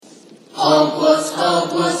Hogwarts,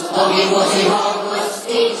 Hogwarts, Hoggy Woggy Hogwarts,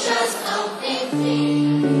 teach us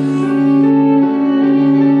everything.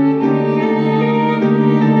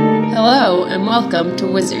 Hello and welcome to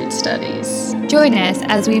Wizard Studies. Join us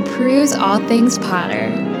as we peruse all things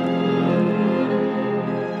Potter.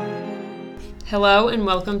 Hello and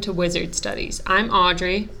welcome to Wizard Studies. I'm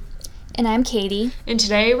Audrey. And I'm Katie. And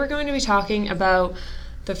today we're going to be talking about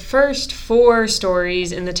the first 4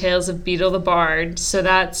 stories in the Tales of Beedle the Bard. So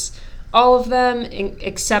that's all of them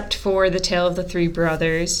except for the Tale of the Three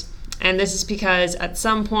Brothers. And this is because at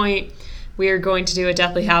some point we are going to do a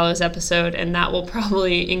Deathly Hallows episode, and that will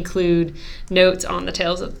probably include notes on the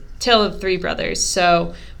Tale of the Three Brothers.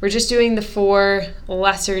 So we're just doing the 4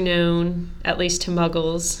 lesser known, at least to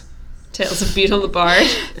Muggles, Tales of Beedle the Bard.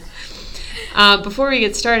 Before we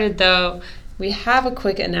get started, though, we have a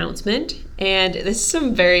quick announcement, and this is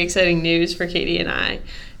some very exciting news for Katie and I.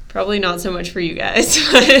 Probably not so much for you guys,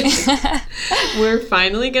 but we're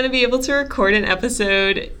finally going to be able to record an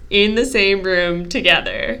episode in the same room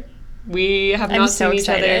together. We have not seen each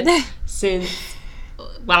other since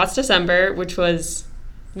last December,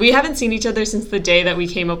 we haven't seen each other since the day that we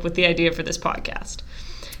came up with the idea for this podcast.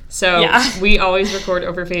 So we always record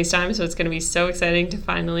over FaceTime, so it's going to be so exciting to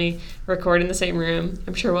finally record in the same room.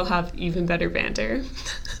 I'm sure we'll have even better banter,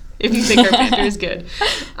 if you think our banter is good.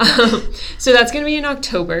 So that's going to be in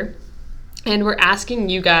October, and we're asking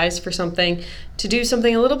you guys to do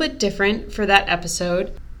something a little bit different for that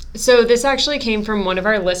episode. So this actually came from one of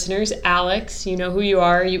our listeners, Alex. You know who you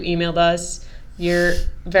are. You emailed us. You're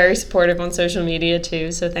very supportive on social media,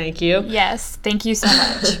 too, so thank you. Yes, thank you so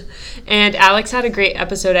much. And Alex had a great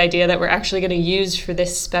episode idea that we're actually going to use for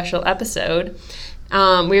this special episode.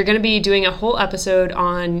 We're going to be doing a whole episode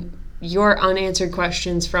on your unanswered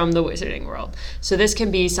questions from the wizarding world. So this can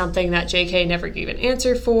be something that JK never gave an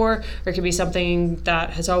answer for, or it could be something that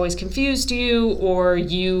has always confused you, or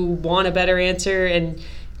you want a better answer and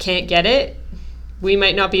can't get it. We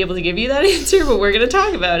might not be able to give you that answer, but we're going to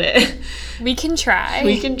talk about it. We can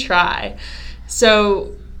try.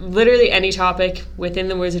 So literally any topic within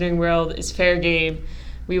the wizarding world is fair game.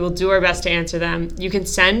 We will do our best to answer them. You can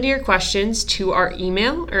send your questions to our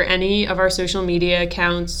email or any of our social media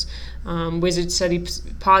accounts, Wizard Studies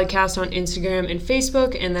Podcast on Instagram and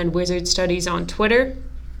Facebook, and then Wizard Studies on Twitter.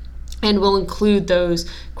 And we'll include those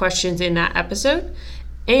questions in that episode.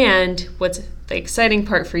 And what's the exciting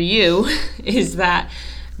part for you is that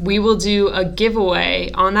we will do a giveaway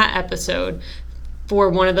on that episode for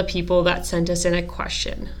one of the people that sent us in a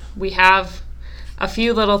question. We have a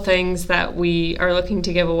few little things that we are looking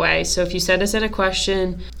to give away. So if you send us in a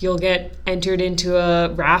question, you'll get entered into a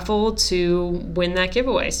raffle to win that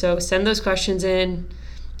giveaway. So send those questions in,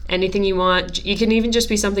 anything you want. You can even just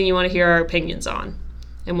be something you want to hear our opinions on.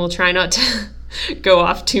 And we'll try not to go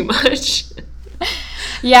off too much.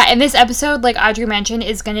 Yeah, and this episode, like Audrey mentioned,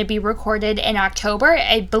 is going to be recorded in October.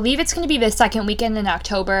 I believe it's going to be the second weekend in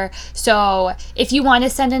October. So if you want to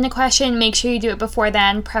send in a question, make sure you do it before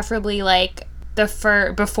then, preferably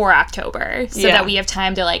before October, so that we have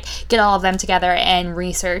time to get all of them together and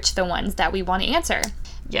research the ones that we want to answer.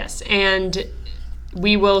 Yes, and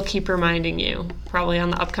we will keep reminding you, probably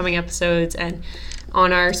on the upcoming episodes and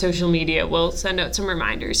on our social media. We'll send out some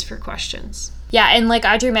reminders for questions. Yeah, and like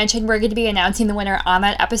Audrey mentioned, we're going to be announcing the winner on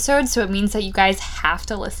that episode, so it means that you guys have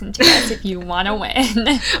to listen to us if you want to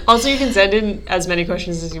win. Also, you can send in as many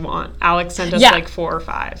questions as you want. Alex sent us 4 or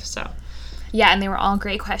 5, so. Yeah, and they were all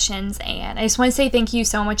great questions, and I just want to say thank you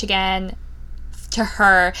so much again to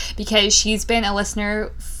her, because she's been a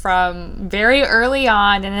listener from very early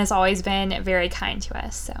on and has always been very kind to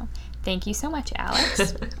us. So thank you so much,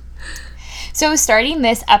 Alex. So starting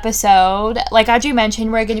this episode, like Audrey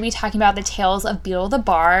mentioned, we're going to be talking about the Tales of Beedle the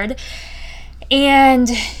Bard. And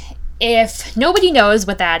if nobody knows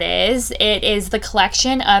what that is, it is the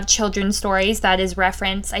collection of children's stories that is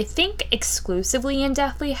referenced, I think, exclusively in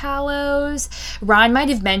Deathly Hallows. Ron might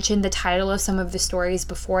have mentioned the title of some of the stories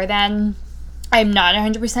before then. I'm not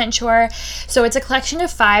 100% sure. So it's a collection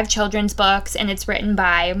of 5 children's books, and it's written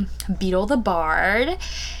by Beedle the Bard.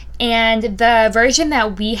 And the version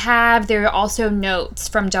that we have, there are also notes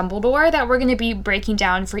from Dumbledore that we're going to be breaking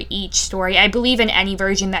down for each story. I believe in any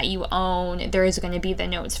version that you own, there is going to be the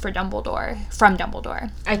notes from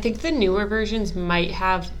Dumbledore. I think the newer versions might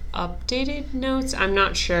have updated notes. I'm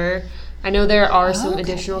not sure. I know there are some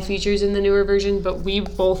additional features in the newer version, but we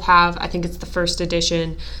both have, I think it's the first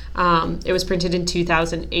edition. It was printed in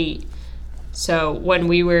 2008. So when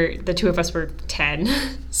the 2 of us were 10.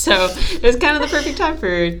 So it was kind of the perfect time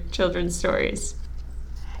for children's stories.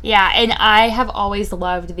 Yeah, and I have always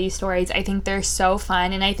loved these stories. I think they're so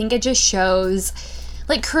fun, and I think it just shows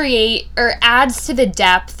like create or adds to the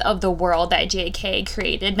depth of the world that JK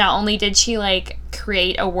created. Not only did she like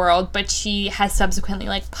create a world, but she has subsequently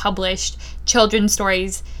like published children's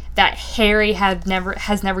stories that Harry has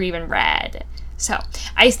never even read. So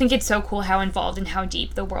I just think it's so cool how involved and how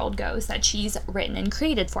deep the world goes that she's written and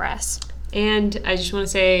created for us. And I just want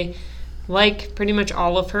to say, like pretty much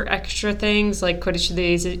all of her extra things, like Quidditch of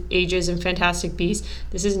the Ages and Fantastic Beasts,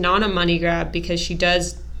 this is not a money grab because she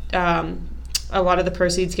does, a lot of the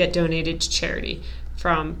proceeds get donated to charity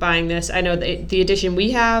from buying this. I know the edition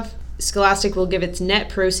we have, Scholastic will give its net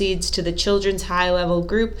proceeds to the Children's High Level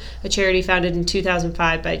Group, a charity founded in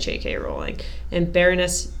 2005 by J.K. Rowling and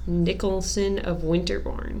Baroness Nicholson of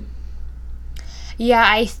Winterbourne. Yeah,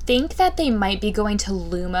 I think that they might be going to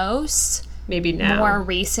Lumos. Maybe now. More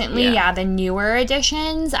recently, yeah, the newer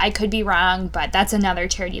editions. I could be wrong, but that's another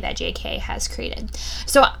charity that JK has created.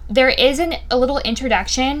 So there is a little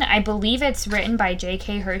introduction. I believe it's written by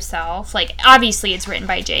JK herself. Like, obviously it's written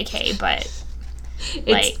by JK, but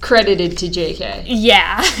it's credited to JK.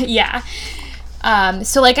 Yeah.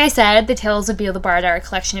 So like I said, the Tales of Beedle the Bard are a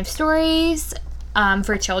collection of stories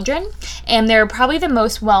for children, and they're probably the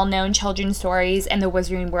most well-known children's stories in the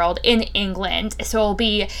Wizarding world in England. So it'll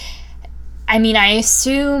be, I mean, I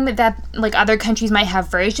assume that like other countries might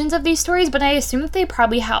have versions of these stories, but I assume that they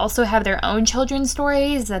probably also have their own children's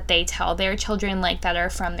stories that they tell their children, like that are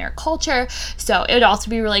from their culture. So it would also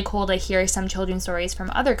be really cool to hear some children's stories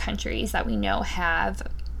from other countries that we know have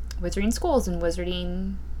wizarding schools and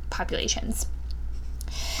wizarding populations.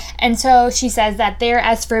 And so she says that they're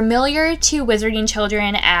as familiar to wizarding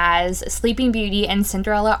children as Sleeping Beauty and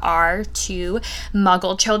Cinderella are to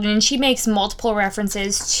Muggle children. She makes multiple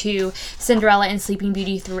references to Cinderella and Sleeping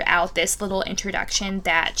Beauty throughout this little introduction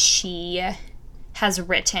that she has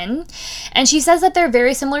written. And she says that they're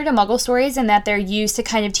very similar to Muggle stories and that they're used to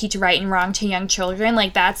kind of teach right and wrong to young children.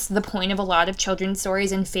 Like, that's the point of a lot of children's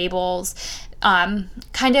stories and fables.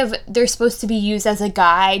 Kind of, they're supposed to be used as a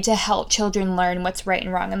guide to help children learn what's right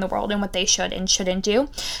and wrong in the world and what they should and shouldn't do.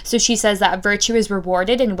 So she says that virtue is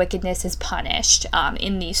rewarded and wickedness is punished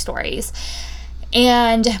in these stories.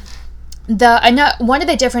 And one of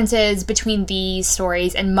the differences between these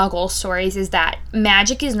stories and Muggle stories is that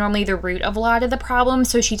magic is normally the root of a lot of the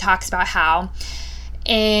problems. So she talks about how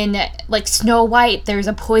in like Snow White, there's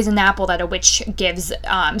a poison apple that a witch gives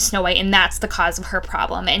Snow White, and that's the cause of her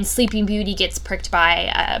problem. And Sleeping Beauty gets pricked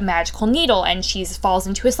by a magical needle, and she falls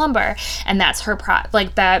into a slumber, and that's her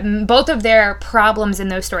both of their problems in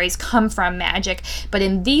those stories come from magic. But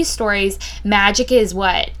in these stories, magic is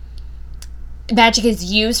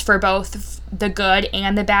used for both the good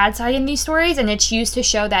and the bad side in these stories, and it's used to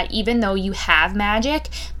show that even though you have magic,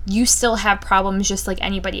 you still have problems just like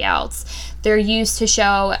anybody else. They're used to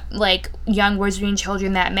show like young wizarding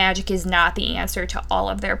children that magic is not the answer to all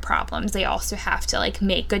of their problems. They also have to like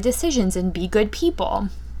make good decisions and be good people.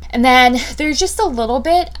 And then there's just a little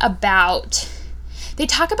bit about, they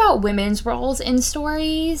talk about women's roles in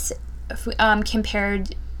stories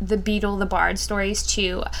compared the Beedle the Bard stories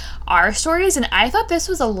to our stories, and I thought this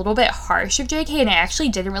was a little bit harsh of JK, and I actually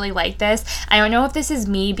didn't really like this. I don't know if this is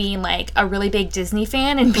me being like a really big Disney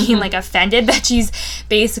fan and being like offended that she's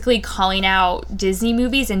basically calling out Disney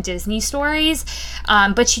movies and Disney stories,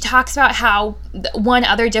 but she talks about how one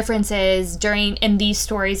other difference is in these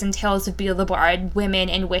stories and Tales of Beedle the Bard, women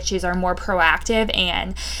and witches are more proactive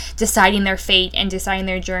and deciding their fate and deciding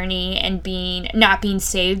their journey and not being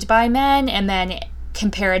saved by men, and then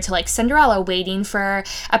compared to like Cinderella waiting for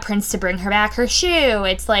a prince to bring her back her shoe.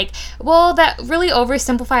 It's like, well, that really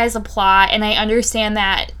oversimplifies the plot, and I understand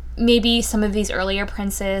that maybe some of these earlier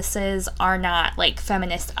princesses are not like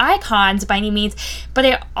feminist icons by any means, but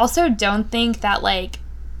I also don't think that like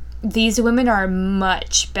these women are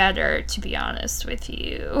much better, to be honest with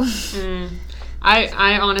you.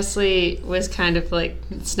 I honestly was kind of like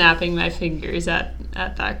snapping my fingers at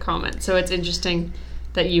that comment, so it's interesting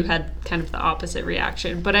that you had kind of the opposite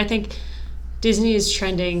reaction. But I think Disney is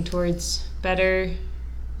trending towards better,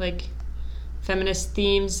 like, feminist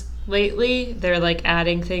themes lately. They're, like,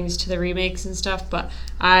 adding things to the remakes and stuff. But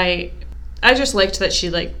I just liked that she,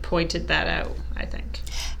 like, pointed that out, I think.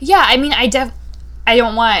 Yeah, I mean, I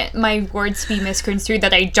don't want my words to be misconstrued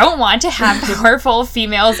that I don't want to have powerful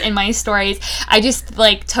females in my stories. I just,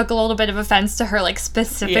 like, took a little bit of offense to her, like,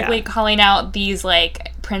 specifically calling out these, like,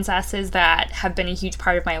 princesses that have been a huge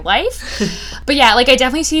part of my life. But yeah, like, I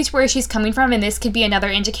definitely see where she's coming from, and this could be another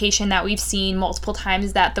indication that we've seen multiple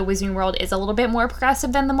times that the Wizarding world is a little bit more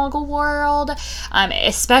progressive than the Muggle world,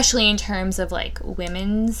 especially in terms of, like,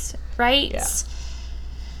 women's rights.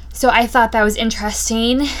 So I thought that was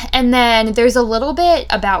interesting. And then there's a little bit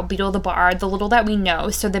about Beetle the Bard, the little that we know.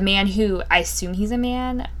 So the man who, I assume he's a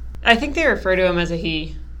man. I think they refer to him as a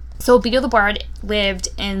he. So Beetle the Bard lived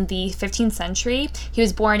in the 15th century. He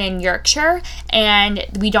was born in Yorkshire, and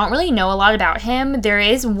we don't really know a lot about him. There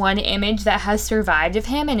is one image that has survived of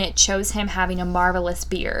him, and it shows him having a marvelous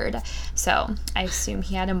beard. So I assume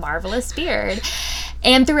he had a marvelous beard.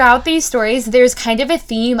 And throughout these stories, there's kind of a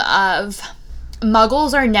theme of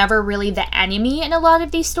Muggles are never really the enemy in a lot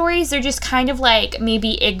of these stories. They're just kind of like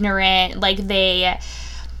maybe ignorant, like they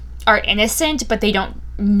are innocent, but they don't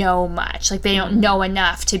know much. Like they don't know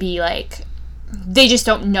enough to be like, they just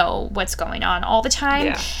don't know what's going on all the time.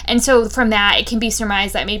 Yeah. And so from that, it can be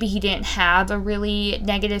surmised that maybe he didn't have a really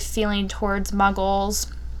negative feeling towards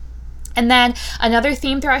Muggles. And then another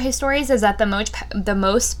theme throughout his stories is that the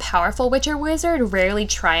most powerful Witcher Wizard rarely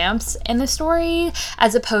triumphs in the story,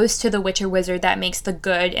 as opposed to the Witcher Wizard that makes the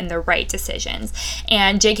good and the right decisions.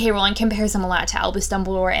 And J.K. Rowling compares him a lot to Albus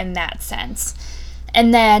Dumbledore in that sense.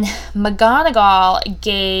 And then McGonagall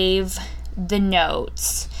gave the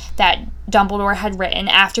notes that Dumbledore had written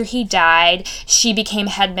after he died. She became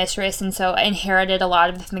headmistress and so inherited a lot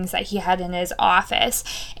of the things that he had in his office.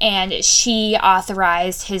 And she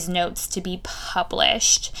authorized his notes to be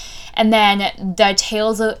published. And then the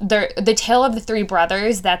tale of the three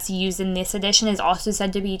brothers that's used in this edition is also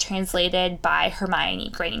said to be translated by Hermione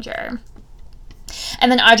Granger.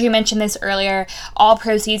 And then Audrey mentioned this earlier, all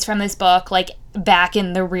proceeds from this book, like back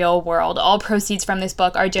in the real world, all proceeds from this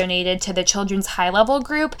book are donated to the Children's High Level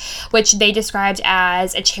Group, which they described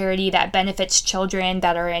as a charity that benefits children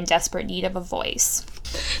that are in desperate need of a voice.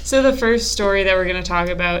 So the first story that we're going to talk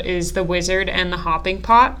about is The Wizard and the Hopping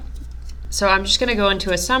Pot. So I'm just going to go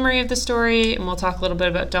into a summary of the story, and we'll talk a little bit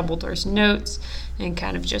about Dumbledore's notes and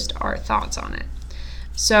kind of just our thoughts on it.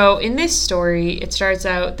 So in this story, it starts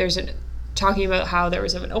out, talking about how there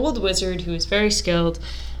was an old wizard who was very skilled,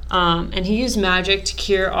 and he used magic to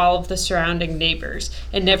cure all of the surrounding neighbors.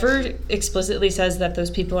 It never explicitly says that those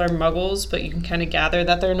people are muggles, but you can kind of gather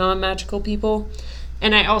that they're non-magical people.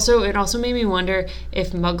 And it also made me wonder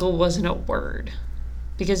if muggle wasn't a word,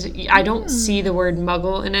 because I don't see the word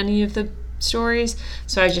muggle in any of the stories,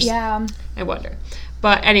 so I wonder.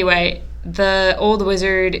 But anyway, the old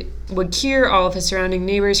wizard would cure all of his surrounding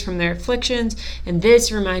neighbors from their afflictions, and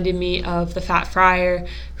this reminded me of the Fat Friar,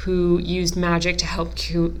 who used magic to help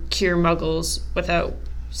cure muggles without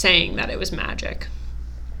saying that it was magic.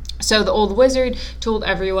 So the old wizard told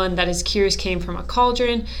everyone that his cures came from a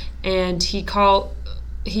cauldron, and he called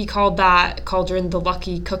that cauldron the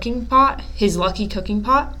lucky cooking pot, his lucky cooking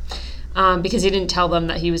pot, because he didn't tell them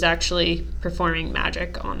that he was actually performing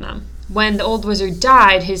magic on them. When the old wizard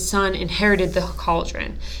died, his son inherited the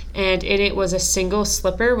cauldron, and in it was a single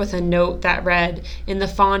slipper with a note that read, "In the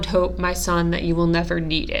fond hope, my son, that you will never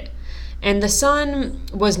need it." And the son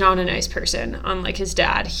was not a nice person, unlike his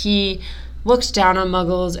dad. He looked down on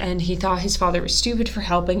muggles, and he thought his father was stupid for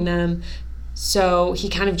helping them, so he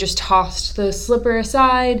kind of just tossed the slipper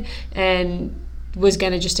aside and was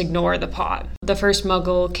going to just ignore the pot. The first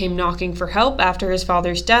muggle came knocking for help after his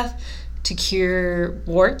father's death to cure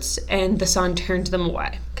warts, and the son turned them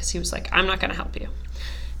away because he was like, I'm not going to help you.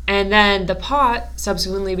 And then the pot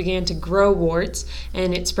subsequently began to grow warts,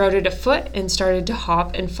 and it sprouted a foot and started to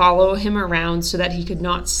hop and follow him around so that he could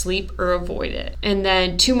not sleep or avoid it. And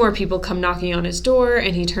then 2 more people come knocking on his door,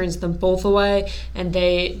 and he turns them both away, and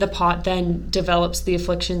the pot then develops the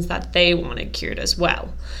afflictions that they wanted cured as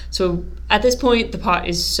well. So at this point, the pot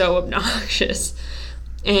is so obnoxious.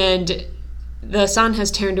 And the son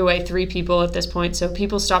has turned away 3 people at this point, so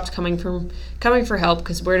people stopped coming for help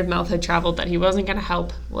because word of mouth had traveled that he wasn't going to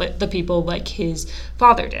help the people like his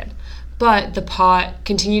father did. But the pot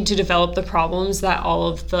continued to develop the problems that all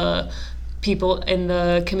of the people in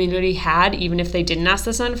the community had, even if they didn't ask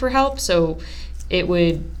the son for help. So it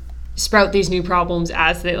would sprout these new problems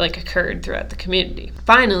as they occurred throughout the community.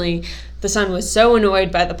 Finally, the son was so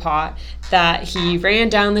annoyed by the pot that he ran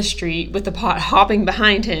down the street with the pot hopping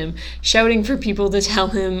behind him, shouting for people to tell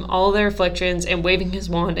him all their afflictions and waving his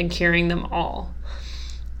wand and curing them all.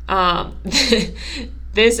 My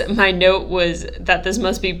note was that this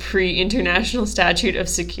must be pre-International Statute of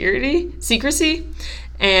Secrecy.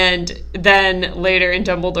 And then later in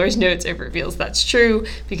Dumbledore's notes, it reveals that's true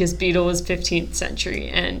because Beetle was 15th century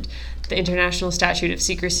and the International Statute of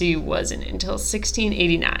Secrecy wasn't until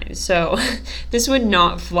 1689. So this would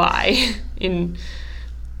not fly in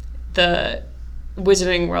the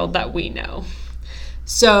wizarding world that we know.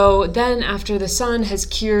 So then after the son has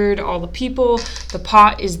cured all the people, the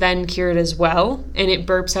pot is then cured as well, and it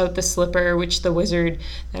burps out the slipper, which the wizard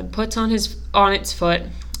then puts on its foot.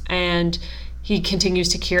 and he continues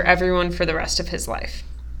to cure everyone for the rest of his life.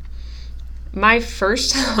 My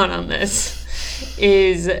first thought on this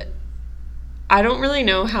is I don't really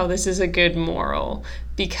know how this is a good moral,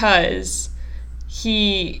 because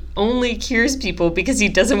he only cures people because he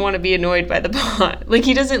doesn't want to be annoyed by the pot. Like,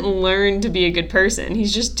 he doesn't learn to be a good person.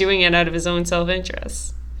 He's just doing it out of his own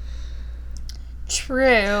self-interest.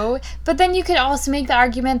 True. But then you could also make the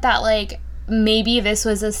argument that, like, maybe this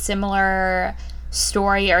was a similar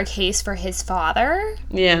story or case for his father.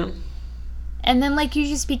 Yeah. And then, like, you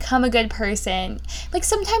just become a good person. Like,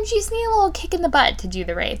 sometimes you just need a little kick in the butt to do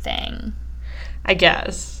the right thing. I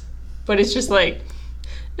guess. But it's just like,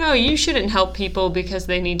 no, you shouldn't help people because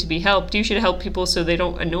they need to be helped. You should help people so they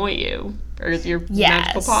don't annoy you, or your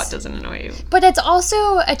magical pot doesn't annoy you. But it's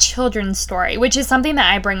also a children's story, which is something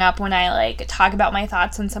that I bring up when I, like, talk about my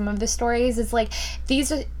thoughts on some of the stories. Is like,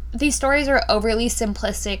 these stories are overly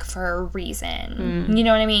simplistic for a reason. You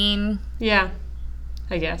know what I mean? Yeah,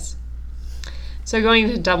 I guess. So going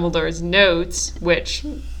to Dumbledore's notes, which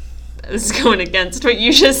is going against what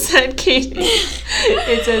you just said, Katie.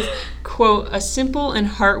 It says, quote, "A simple and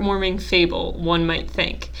heartwarming fable, one might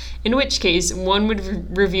think, in which case one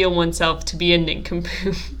would reveal oneself to be a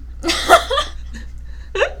nincompoop."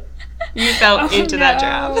 You fell into that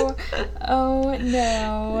trap. Oh,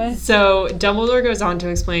 no. So Dumbledore goes on to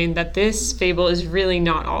explain that this fable is really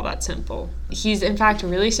not all that simple. He's, in fact,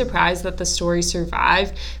 really surprised that the story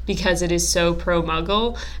survived because it is so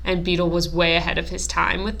pro-Muggle, and Beedle was way ahead of his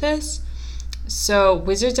time with this. So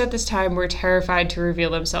wizards at this time were terrified to reveal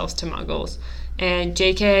themselves to Muggles. And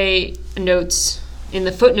J.K. notes in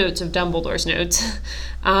the footnotes of Dumbledore's notes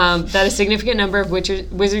that a significant number of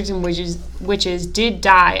wizards and witches did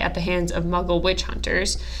die at the hands of Muggle witch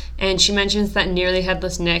hunters. And she mentions that Nearly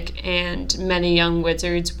Headless Nick and many young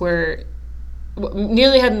wizards were...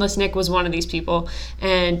 Nearly Headless Nick was one of these people.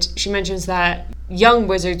 And she mentions that young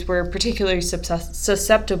wizards were particularly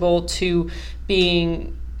susceptible to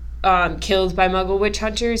being killed by Muggle witch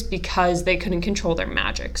hunters because they couldn't control their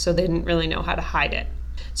magic, so they didn't really know how to hide it.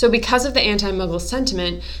 So because of the anti-Muggle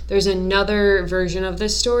sentiment, there's another version of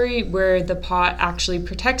this story where the pot actually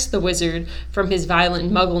protects the wizard from his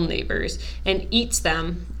violent Muggle neighbors and eats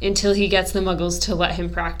them until he gets the Muggles to let him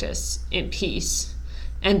practice in peace.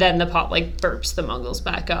 And then the pot, like, burps the Muggles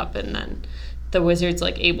back up, and then the wizard's,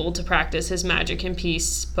 like, able to practice his magic in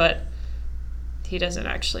peace, but he doesn't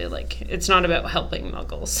actually, like, it's not about helping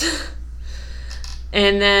Muggles.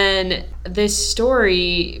 And then this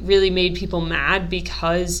story really made people mad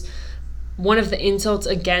because one of the insults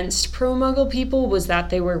against pro-Muggle people was that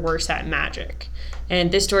they were worse at magic. And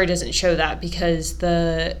this story doesn't show that because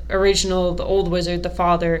the old wizard, the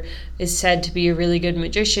father, is said to be a really good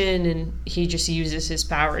magician, and he just uses his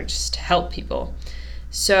power just to help people.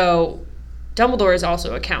 So Dumbledore is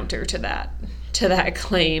also a counter to that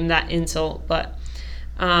claim, that insult. But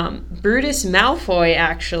Brutus Malfoy,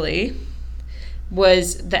 actually,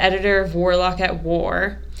 was the editor of Warlock at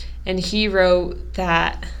War, and he wrote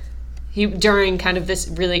that during kind of this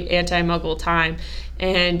really anti-Muggle time,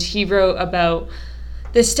 and he wrote about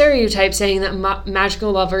this stereotype saying that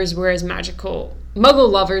Muggle lovers were as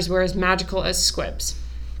magical as squibs.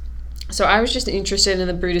 So I was just interested in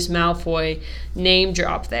the Brutus Malfoy name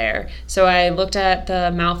drop there. So I looked at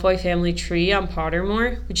the Malfoy family tree on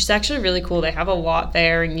Pottermore, which is actually really cool. They have a lot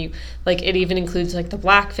there, and it even includes, like, the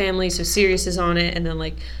Black family, so Sirius is on it, and then,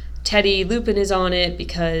 like, Teddy Lupin is on it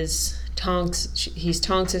because he's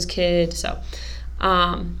Tonks' kid. So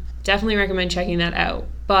definitely recommend checking that out.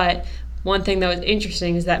 But one thing that was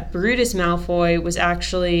interesting is that Brutus Malfoy was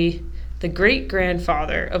actually the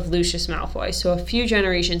great-grandfather of Lucius Malfoy, so a few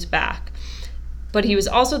generations back. But he was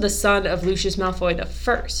also the son of Lucius Malfoy the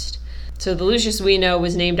First. So the Lucius we know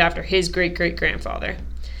was named after his great-great-grandfather.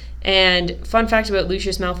 And fun fact about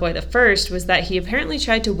Lucius Malfoy the First was that he apparently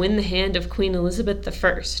tried to win the hand of Queen Elizabeth the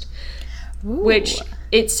First. Ooh. Which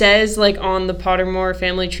it says, like, on the Pottermore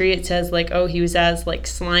family tree, it says, like, oh, he was as, like,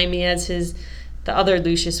 slimy as the other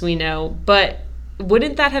Lucius we know. But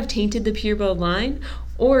wouldn't that have tainted the pureblood line?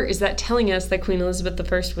 Or is that telling us that Queen Elizabeth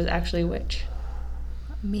I was actually a witch?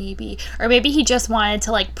 Maybe. Or maybe he just wanted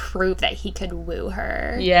to, like, prove that he could woo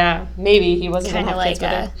her. Yeah, maybe. He wasn't going to have kids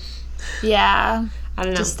with her. Yeah. I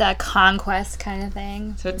don't know. Just a conquest kind of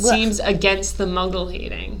thing. So it seems against the Muggle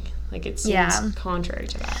hating. Like, it seems contrary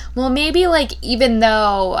to that. Well, maybe, like, even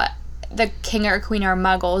though the king or queen are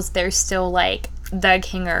Muggles, they're still, like, the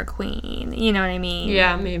king or queen. You know what I mean?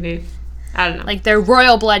 Yeah, maybe. I don't know. Like, their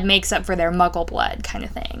royal blood makes up for their Muggle blood kind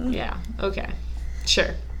of thing. Yeah, okay.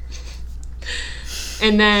 Sure.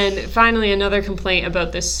 And then, finally, another complaint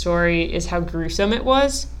about this story is how gruesome it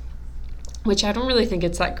was. which I don't really think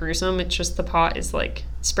it's that gruesome. It's just the pot is like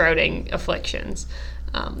sprouting afflictions.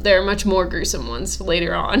 There are much more gruesome ones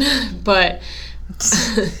later on, but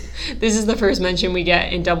this is the first mention we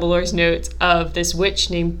get in Dumbledore's notes of this witch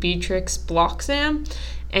named Beatrix Bloxam.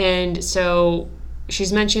 And so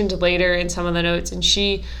she's mentioned later in some of the notes, and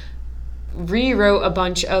she rewrote a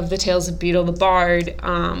bunch of the Tales of Beedle the Bard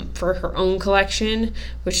for her own collection,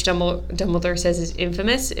 which Dumbledore says is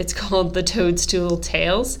infamous. It's called the Toadstool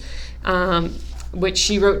Tales, which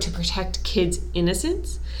she wrote to protect kids'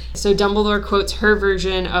 innocence. So Dumbledore quotes her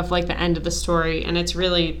version of like the end of the story, and it's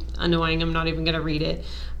really annoying. I'm not even going to read it.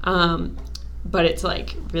 But it's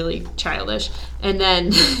like really childish. And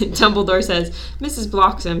then Dumbledore says, Mrs.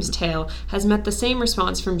 Bloxam's tale has met the same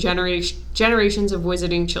response from generations of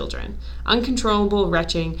wizarding children. Uncontrollable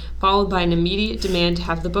retching, followed by an immediate demand to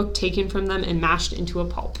have the book taken from them and mashed into a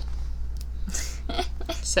pulp.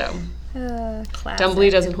 So,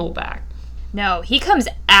 Dumbledore doesn't hold back. No, he comes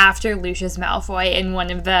after Lucius Malfoy in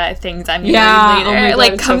one of the things I'm going to Yeah, read later. oh my God,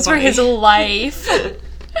 like, it's comes so for funny. his life.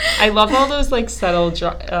 I love all those like subtle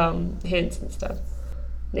hints and stuff.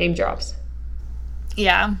 Name drops.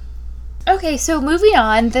 Yeah. Okay, so moving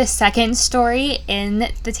on, the second story in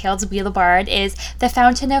the Tales of Beedle the Bard is The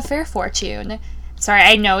Fountain of Fair Fortune. Sorry,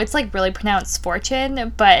 I know it's like really pronounced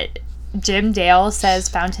fortune, but Jim Dale says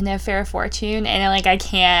Fountain of Fair Fortune, and like I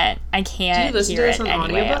can't listen hear to it this on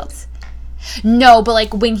anywhere audiobook? else. No, but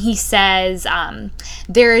like when he says,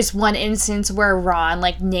 there's one instance where Ron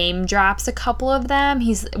like name drops a couple of them.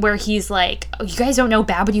 He's like, oh, you guys don't know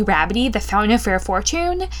Babbity Rabbity, the Fountain of Fair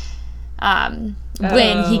Fortune. When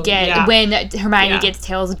Hermione gets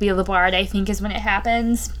Tales of Beedle the Bard, I think is when it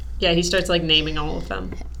happens. Yeah, he starts like naming all of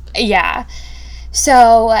them. Yeah.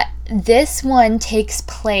 So this one takes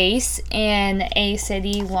place in a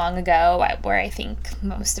city long ago where I think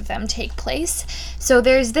most of them take place. So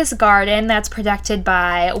there's this garden that's protected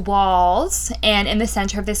by walls, and in the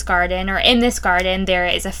center of this garden,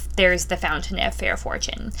 there's the Fountain of Fair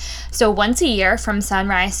Fortune. So once a year, from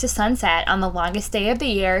sunrise to sunset, on the longest day of the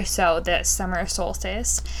year, so the summer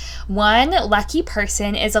solstice, one lucky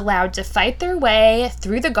person is allowed to fight their way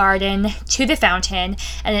through the garden to the fountain,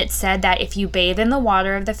 and it's said that if you bathe in the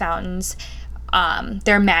water of the fountains,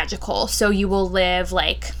 they're magical. So you will live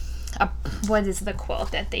like what is the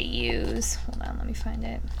quote that they use? Hold on, let me find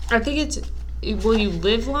it. I think it's, will you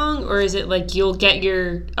live long, or is it like you'll get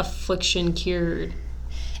your affliction cured?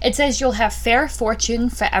 It says you'll have fair fortune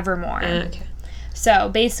forevermore. Okay. So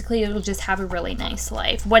basically you'll just have a really nice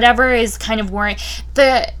life. Whatever is kind of worrying.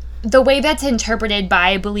 The way that's interpreted by,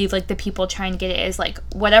 I believe, like the people trying to get it is like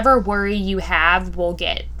whatever worry you have will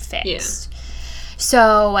get fixed. Yeah.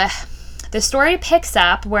 So the story picks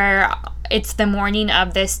up where it's the morning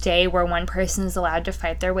of this day where one person is allowed to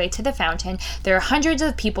fight their way to the fountain. There are hundreds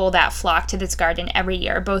of people that flock to this garden every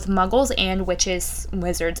year, both muggles and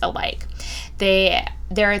wizards alike.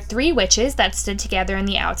 There are 3 witches that stood together in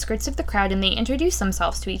the outskirts of the crowd, and they introduce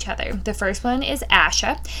themselves to each other. The first one is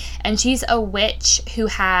Asha, and she's a witch who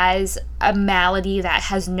has a malady that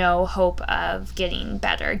has no hope of getting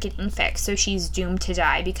fixed, so she's doomed to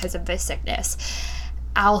die because of this sickness.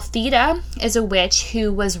 Althea is a witch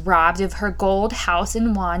who was robbed of her gold house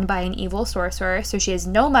and wand by an evil sorcerer, so she has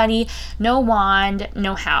no money, no wand,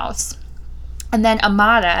 no house. And then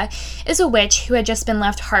Amada is a witch who had just been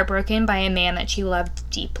left heartbroken by a man that she loved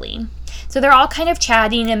deeply. So they're all kind of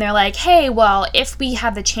chatting, and they're like, hey, well, if we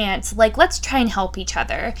have the chance, like, let's try and help each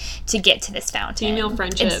other to get to this fountain. Female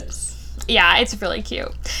friendships. It's really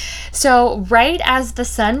cute. So right as the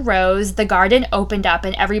sun rose, the garden opened up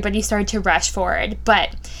and everybody started to rush forward.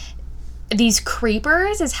 But these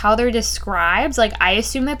creepers is how they're described. Like, I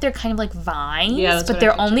assume that they're kind of like vines, but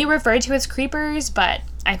they're only referred to as creepers, but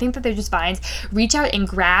I think that they're just vines, reach out and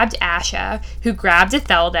grabbed Asha, who grabbed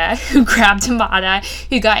Ethelda, who grabbed Amada,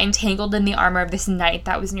 who got entangled in the armor of this knight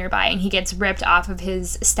that was nearby, and he gets ripped off of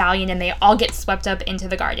his stallion, and they all get swept up into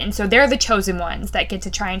the garden. So they're the chosen ones that get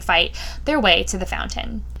to try and fight their way to the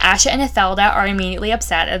fountain. Asha and Ethelda are immediately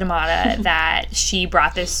upset at Amada that she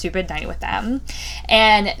brought this stupid knight with them.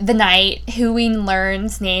 And the knight, who we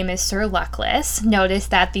learn's name is Sir Luckless,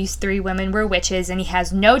 noticed that these 3 women were witches, and he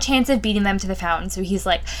has no chance of beating them to the fountain, so he's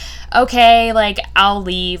like, okay, like, I'll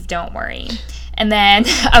leave, don't worry. And then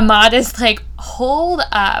Amada's like, hold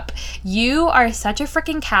up, you are such a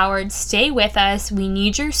freaking coward, stay with us, we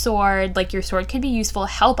need your sword, like, your sword could be useful,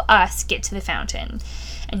 help us get to the fountain.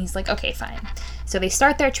 And he's like, okay, fine. So they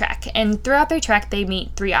start their trek, and throughout their trek they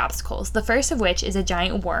meet 3 obstacles, the first of which is a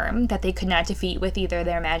giant worm that they could not defeat with either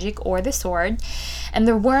their magic or the sword, and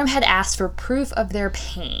the worm had asked for proof of their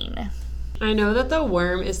pain. I know that the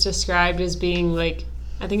worm is described as being like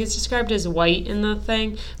I think it's described as white in the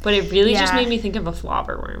thing, but it really just Yeah. made me think of a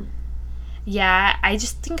flobberworm. Yeah, I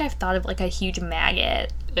just think I've thought of like a huge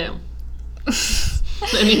maggot. Ew.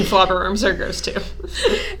 I mean, flobberworms are gross too.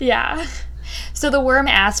 Yeah. So the worm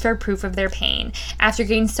asked for proof of their pain. After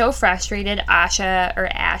getting so frustrated,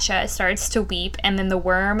 Asha starts to weep, and then the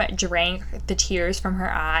worm drank the tears from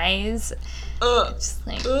her eyes. Ugh. Just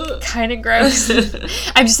like Ugh. kind of gross.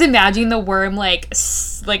 I'm just imagining the worm like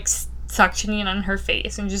suctioning on her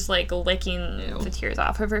face and just like licking Ew. the tears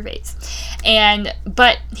off of her face.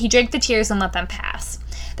 But he drank the tears and let them pass.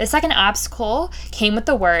 The second obstacle came with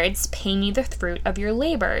the words, "Pay me the fruit of your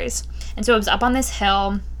labors." And so it was up on this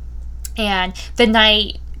hill, and the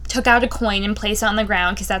knight took out a coin and placed it on the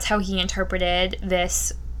ground because that's how he interpreted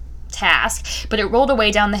this task, but it rolled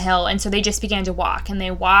away down the hill, and so they just began to walk, and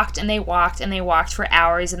they walked and they walked and they walked for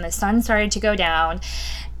hours, and the sun started to go down,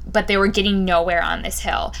 but they were getting nowhere on this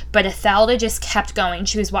hill. But Ethelda just kept going.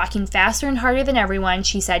 She was walking faster and harder than everyone.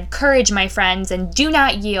 She said, "Courage, my friends, and do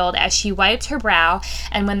not yield," as she wiped her brow,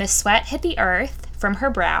 and when the sweat hit the earth from her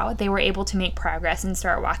brow, they were able to make progress and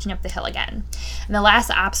start walking up the hill again. And the last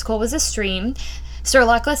obstacle was a stream. Sir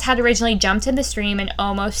Luckless had originally jumped in the stream and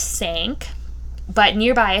almost sank, but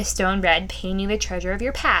nearby a stone read, "Pay me the treasure of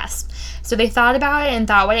your past." So they thought about it and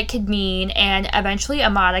thought what it could mean, and eventually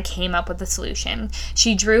Amata came up with a solution.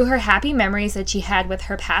 She drew her happy memories that she had with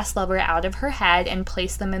her past lover out of her head and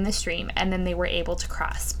placed them in the stream, and then they were able to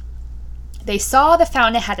cross. They saw the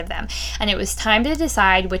fountain ahead of them, and it was time to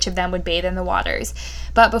decide which of them would bathe in the waters.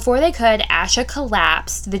 But before they could, Asha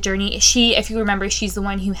collapsed. The journey, if you remember, she's the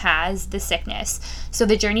one who has the sickness. So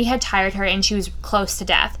the journey had tired her, and she was close to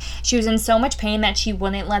death. She was in so much pain that she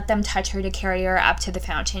wouldn't let them touch her to carry her up to the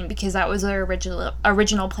fountain, because that was their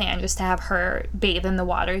original plan, was to have her bathe in the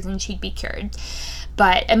waters and she'd be cured.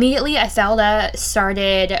 But immediately Ethelda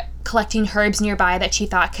started collecting herbs nearby that she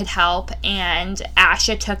thought could help, and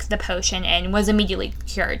Asha took the potion and was immediately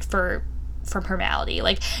cured from her malady.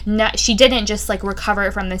 She didn't just recover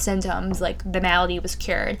from the symptoms, the malady was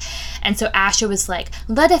cured. And so Asha was like,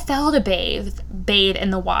 "Let Ethelda bathe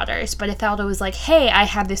in the waters." But Ethelda was like, "Hey, I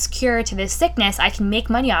have this cure to this sickness. I can make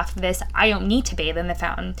money off of this. I don't need to bathe in the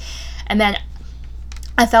fountain." And then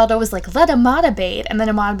Ethelda was like, "Let Amata bathe." And then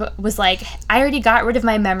Amata was like, "I already got rid of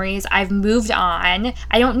my memories. I've moved on.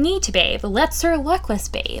 I don't need to bathe. Let Sir Luckless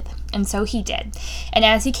bathe." And so he did. And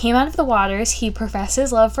as he came out of the waters, he professed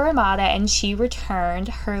his love for Amata, and she returned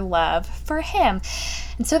her love for him.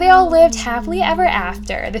 And so they all lived happily ever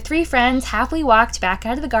after. The three friends happily walked back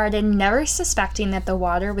out of the garden, never suspecting that the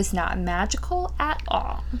water was not magical at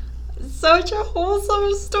all. Such a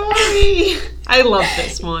wholesome story. I love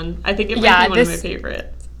this one. I think it might be one of my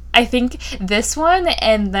favorites. I think this one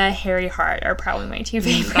and the Harry Hart are probably my two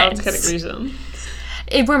favorites. That was kind of gruesome.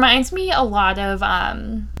 It reminds me a lot of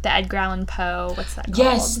the Edgar Allan Poe. What's that called?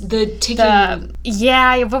 Yes, the ticking.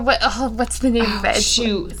 But what's the name of it?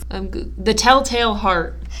 Shoot, the Telltale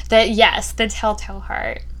Heart. The Telltale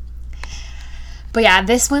Heart. But yeah,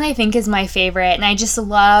 this one I think is my favorite, and I just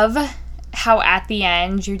love how at the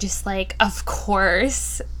end you're just like, of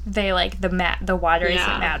course they the water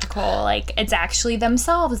isn't magical. It's actually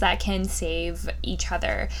themselves that can save each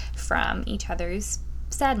other from each other's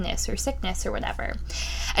sadness or sickness or whatever.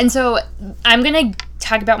 And so I'm gonna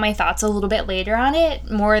talk about my thoughts a little bit later on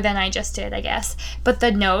it, more than I just did, I guess. But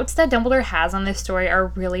the notes that Dumbledore has on this story are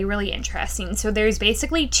really, really interesting. So there's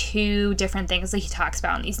basically two different things that he talks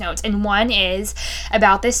about in these notes. And one is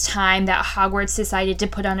about this time that Hogwarts decided to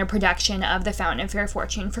put on a production of The Fountain of Fair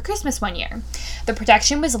Fortune for Christmas one year. The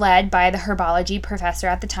production was led by the herbology professor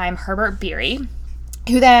at the time, Herbert Beery,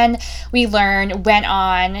 who then we learn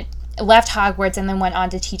left Hogwarts and then went on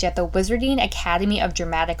to teach at the Wizarding Academy of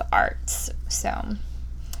Dramatic Arts. So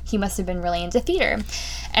he must have been really into theater.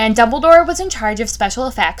 And Dumbledore was in charge of special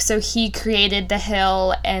effects, so he created the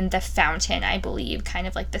hill and the fountain, I believe, kind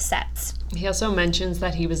of like the sets. He also mentions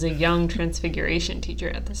that he was a young Transfiguration teacher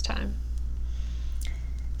at this time.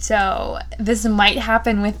 So this might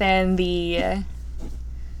happen within the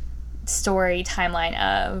story timeline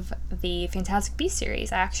of the Fantastic Beasts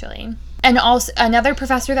series, actually. And also, another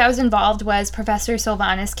professor that was involved was Professor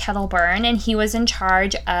Sylvanus Kettleburn, and he was in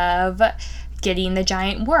charge of getting the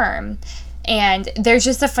giant worm. And there's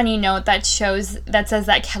just a funny note that says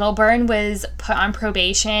that Kettleburn was put on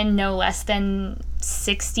probation no less than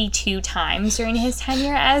 62 times during his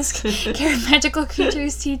tenure as Magical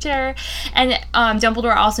Creatures teacher. And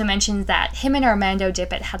Dumbledore also mentions that him and Armando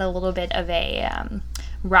Dippet had a little bit of a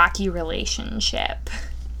rocky relationship.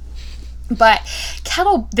 But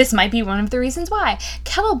this might be one of the reasons why.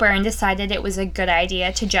 Kettleburn decided it was a good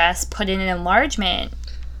idea to just put in an enlargement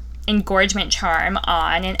engorgement charm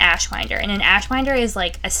on an Ashwinder. And an Ashwinder is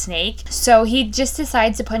like a snake. So he just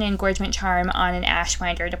decides to put an engorgement charm on an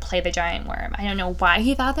Ashwinder to play the giant worm. I don't know why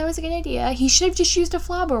he thought that was a good idea. He should have just used a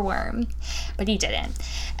flobber worm, but he didn't.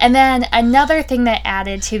 And then another thing that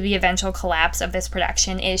added to the eventual collapse of this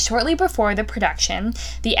production is shortly before the production,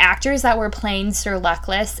 the actors that were playing Sir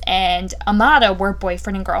Luckless and Amata were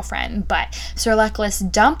boyfriend and girlfriend, but Sir Luckless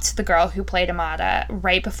dumped the girl who played Amata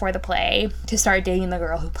right before the play to start dating the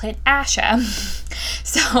girl who played Asha.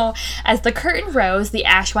 So as the curtain rose, the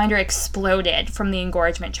Ashwinder exploded from the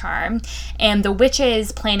engorgement charm, and the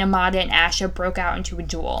witches playing Amata and Asha broke out into a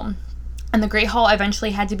duel. And the Great Hall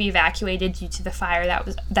eventually had to be evacuated due to the fire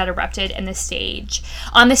that erupted on the stage,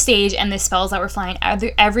 and the spells that were flying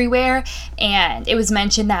everywhere. And it was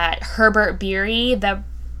mentioned that Herbert Beery, the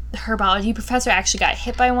herbology professor, actually got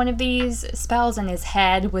hit by one of these spells, and his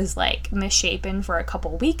head was like misshapen for a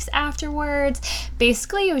couple weeks afterwards.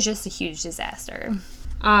 Basically, it was just a huge disaster.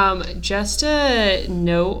 Just a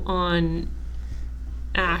note on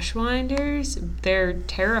Ashwinders, they're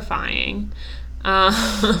terrifying.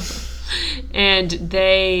 And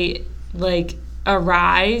they like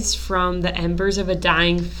arise from the embers of a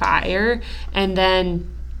dying fire, and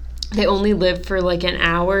then they only live for like an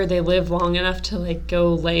hour. They live long enough to like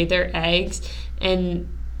go lay their eggs, and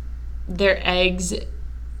their eggs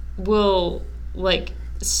will like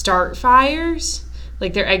start fires.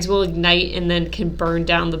 Like their eggs will ignite and then can burn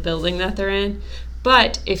down the building that they're in.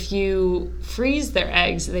 But if you freeze their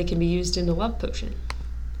eggs, they can be used in a love potion.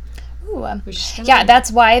 Ooh. Yeah,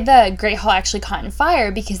 that's why the Great Hall actually caught on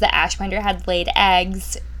fire, because the Ashwinder had laid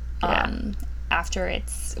eggs after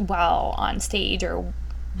it's on stage or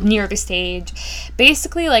near the stage.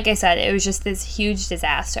 Basically, like I said, it was just this huge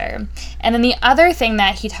disaster. And then the other thing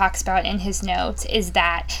that he talks about in his notes is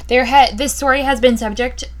that this story has been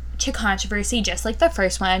subject to controversy, just like the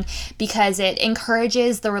first one, because it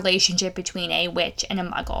encourages the relationship between a witch and a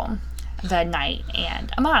muggle, the knight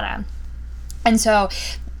and Amata. And so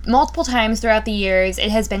multiple times throughout the years,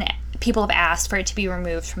 people have asked for it to be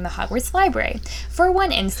removed from the Hogwarts library. For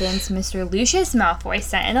one instance, Mr. Lucius Malfoy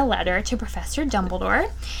sent in a letter to Professor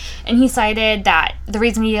Dumbledore, and he cited that the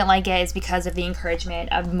reason he didn't like it is because of the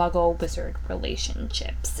encouragement of muggle-wizard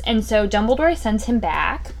relationships. And so Dumbledore sends him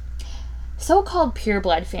back. So-called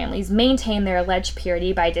pureblood families maintain their alleged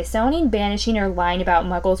purity by disowning, banishing, or lying about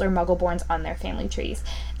muggles or muggleborns on their family trees.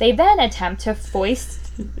 They then attempt to foist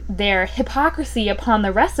their hypocrisy upon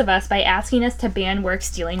the rest of us by asking us to ban works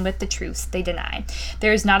dealing with the truths they deny.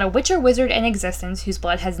 There is not a witch or wizard in existence whose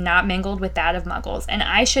blood has not mingled with that of muggles, and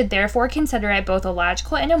I should therefore consider it both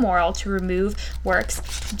illogical and immoral to remove works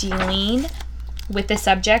dealing with the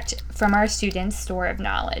subject from our students' store of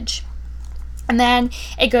knowledge. And then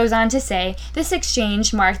it goes on to say, this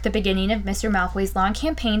exchange marked the beginning of Mr. Malfoy's long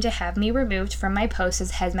campaign to have me removed from my post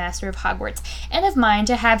as headmaster of Hogwarts, and of mine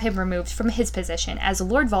to have him removed from his position as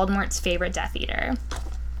Lord Voldemort's favorite Death Eater.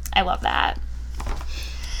 I love that.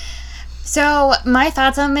 So my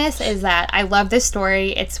thoughts on this is that I love this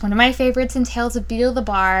story. It's one of my favorites in Tales of Beedle the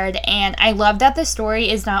Bard, and I love that the story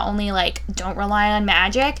is not only like, don't rely on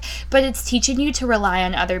magic, but it's teaching you to rely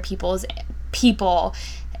on other people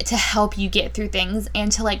to help you get through things,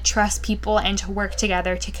 and to like trust people and to work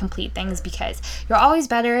together to complete things, because you're always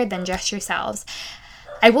better than just yourselves.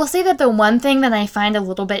 I will say that the one thing that I find a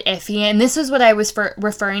little bit iffy, and this is what I was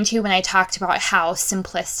referring to when I talked about how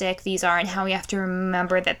simplistic these are and how we have to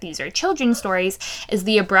remember that these are children's stories, is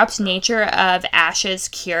the abrupt nature of Asha's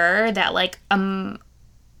cure, that like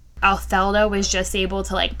Althelda was just able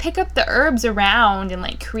to like pick up the herbs around and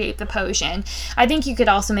like create the potion. I think you could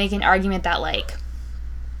also make an argument that like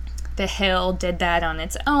the Hill did that on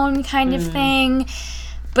its own kind of thing,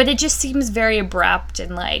 but it just seems very abrupt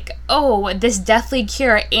and like, oh, this deathly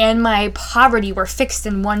cure and my poverty were fixed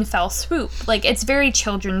in one fell swoop. Like, it's very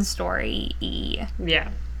children's story-y.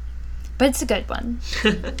 Yeah. But it's a good one.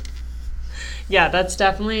 Yeah, that's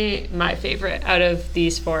definitely my favorite out of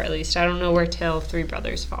these four, at least. I don't know where Tale of Three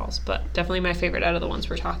Brothers falls, but definitely my favorite out of the ones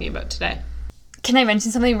we're talking about today. Can I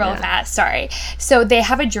mention something real fast? Sorry. So they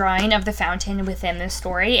have a drawing of the fountain within the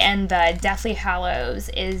story, and the Deathly Hallows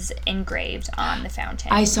is engraved on the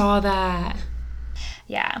fountain. I saw that.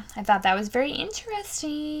 Yeah, I thought that was very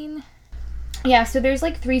interesting. Yeah, so there's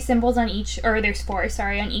like 3 symbols on each, or there's 4,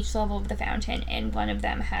 on each level of the fountain, and one of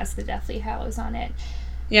them has the Deathly Hallows on it.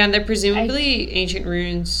 Yeah, and they're presumably ancient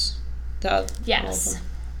runes. Yes.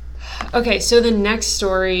 Okay, so the next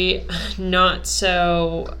story, not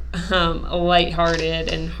so lighthearted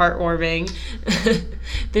and heartwarming.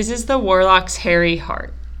 This is the Warlock's Hairy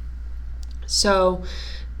Heart. So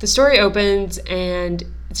the story opens and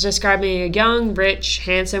it's describing a young, rich,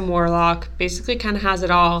 handsome warlock, basically kind of has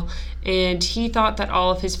it all, and he thought that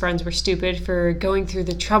all of his friends were stupid for going through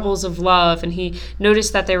the troubles of love, and he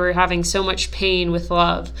noticed that they were having so much pain with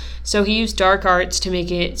love. So he used dark arts to make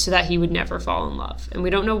it so that he would never fall in love. And we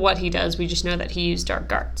don't know what he does, we just know that he used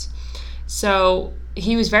dark arts. So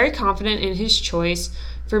he was very confident in his choice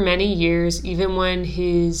for many years, even when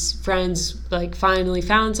his friends like finally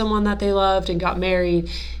found someone that they loved and got married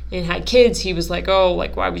and had kids. He was like, oh,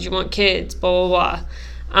 like, why would you want kids, blah, blah, blah.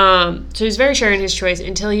 So he was very sure in his choice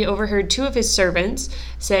until he overheard two of his servants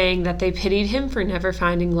saying that they pitied him for never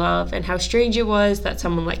finding love and how strange it was that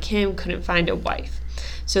someone like him couldn't find a wife.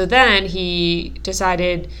 So then he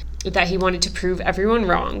decided that he wanted to prove everyone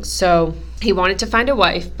wrong. So he wanted to find a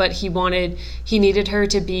wife, but he needed her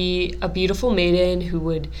to be a beautiful maiden who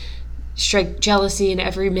would strike jealousy in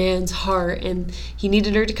every man's heart, and he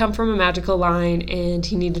needed her to come from a magical line, and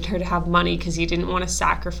he needed her to have money because he didn't want to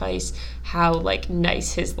sacrifice how like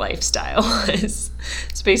nice his lifestyle was.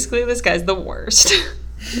 So basically this guy's the worst.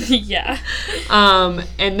 Yeah.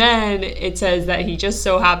 And then it says that it just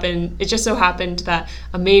so happened that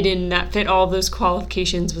a maiden that fit all those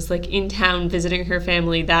qualifications was like in town visiting her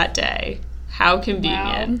family that day. How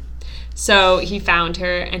convenient. Wow. So he found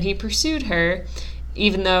her and he pursued her,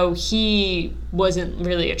 even though he wasn't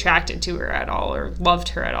really attracted to her at all or loved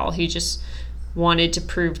her at all. He just wanted to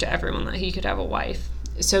prove to everyone that he could have a wife.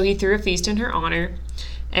 So he threw a feast in her honor,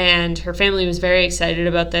 and her family was very excited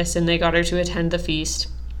about this, and they got her to attend the feast.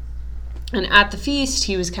 And at the feast,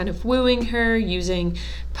 he was kind of wooing her, using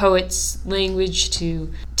poets' language to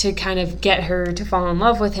kind of get her to fall in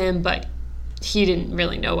love with him, but he didn't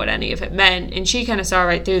really know what any of it meant. And she kind of saw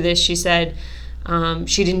right through this. She said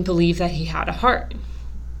she didn't believe that he had a heart.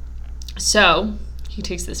 So he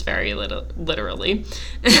takes this very literally.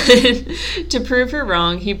 To prove her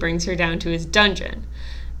wrong, he brings her down to his dungeon.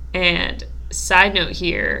 And side note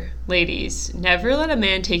here, ladies, never let a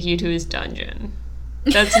man take you to his dungeon.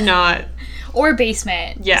 That's not... Or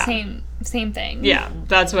basement. Yeah. Same thing. Yeah,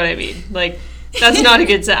 that's what I mean. Like, that's not a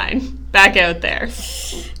good sign. Back out there.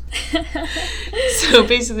 So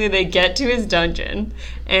basically they get to his dungeon,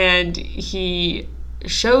 and he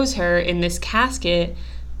shows her in this casket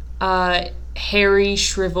a hairy,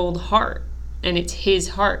 shriveled heart. And it's his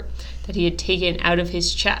heart that he had taken out of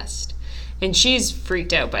his chest. And she's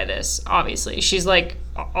freaked out by this, obviously. She's like,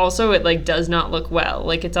 also it like does not look well.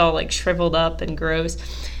 Like it's all like shriveled up and gross.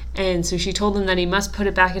 And so she told him that he must put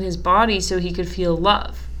it back in his body so he could feel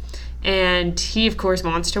love. And he, of course,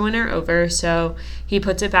 wants to win her over. So he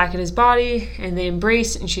puts it back in his body and they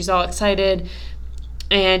embrace, and she's all excited.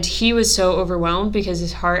 And he was so overwhelmed because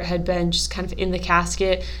his heart had been just kind of in the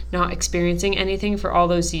casket, not experiencing anything for all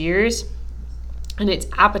those years. And its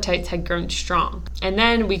appetites had grown strong. And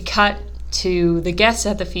then we cut to the guests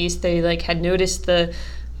at the feast. They like had noticed the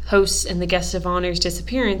hosts and the guests of honor's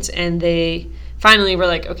disappearance, and they finally were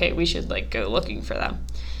like, okay, we should like go looking for them.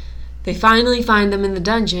 They finally find them in the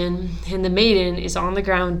dungeon, and the maiden is on the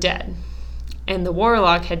ground dead. And the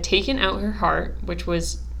warlock had taken out her heart, which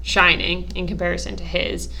was shining in comparison to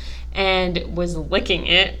his, and was licking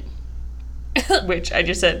it, which I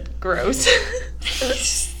just said gross.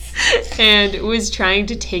 And was trying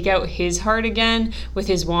to take out his heart again with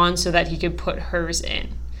his wand so that he could put hers in.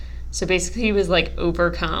 So basically he was like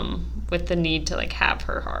overcome with the need to like have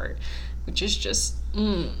her heart, which is just, I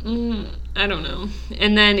don't know.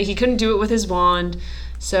 And then he couldn't do it with his wand.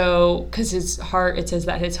 So, because his heart, it says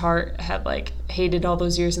that his heart had like hated all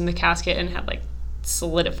those years in the casket and had like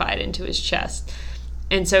solidified into his chest.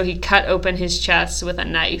 And so he cut open his chest with a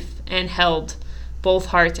knife and held both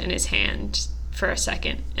hearts in his hand for a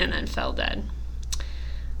second and then fell dead.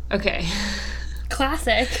 Okay.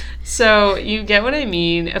 Classic. So you get what I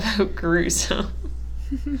mean about gruesome.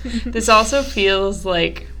 This also feels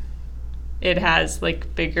like it has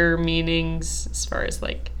like bigger meanings as far as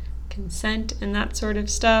like consent and that sort of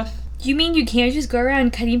stuff. You mean you can't just go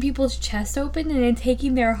around cutting people's chest open and then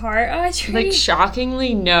taking their heart, Audrey? Like,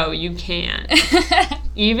 shockingly, no, you can't.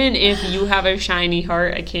 Even if you have a shiny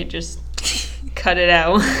heart, I can't just cut it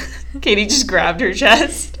out. Katie just grabbed her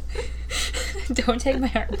chest. Don't take my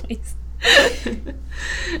heart, please.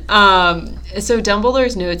 So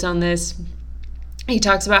Dumbledore's notes on this, he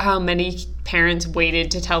talks about how many parents waited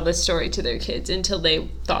to tell this story to their kids until they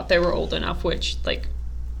thought they were old enough, which, like,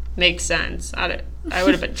 makes sense. I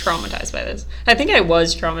would have been traumatized by this. I think I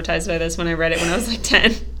was traumatized by this when I read it when I was, like,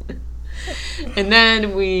 10. And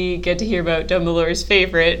then we get to hear about Dumbledore's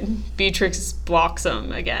favorite, Beatrix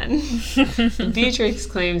Bloxham, again. Beatrix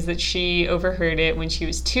claims that she overheard it when she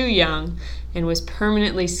was too young and was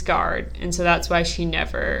permanently scarred, and so that's why she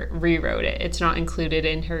never rewrote it. It's not included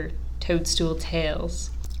in her Toadstool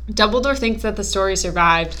Tales. Dumbledore thinks that the story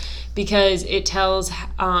survived because it tells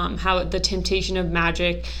how the temptation of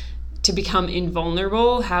magic to become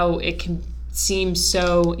invulnerable, how it can seem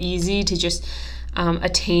so easy to just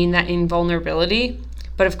attain that invulnerability.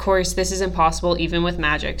 But of course, this is impossible even with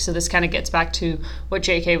magic. So this kind of gets back to what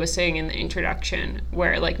J.K. was saying in the introduction,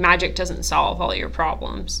 where like magic doesn't solve all your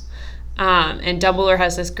problems. And Dumbledore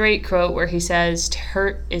has this great quote where he says, "To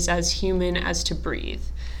hurt is as human as to breathe."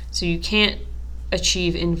 So you can't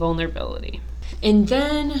achieve invulnerability. And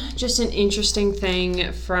then just an interesting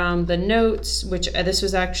thing from the notes, which this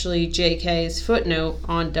was actually J.K.'s footnote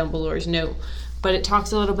on Dumbledore's note, but it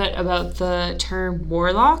talks a little bit about the term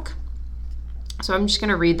warlock. So I'm just going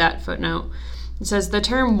to read that footnote. It says, "The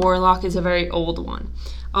term warlock is a very old one.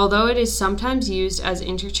 Although it is sometimes used as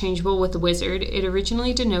interchangeable with wizard, it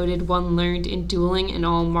originally denoted one learned in dueling and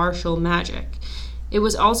all martial magic. It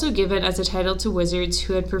was also given as a title to wizards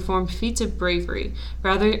who had performed feats of bravery,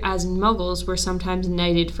 rather as muggles were sometimes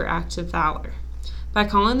knighted for acts of valor. By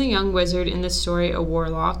calling the young wizard in this story a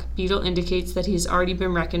warlock, Beedle indicates that he has already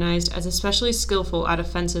been recognized as especially skillful at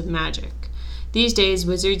offensive magic. These days,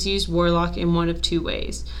 wizards use warlock in one of two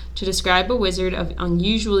ways: to describe a wizard of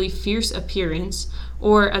unusually fierce appearance,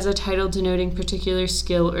 or as a title denoting particular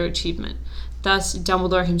skill or achievement. Thus,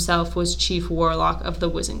 Dumbledore himself was chief warlock of the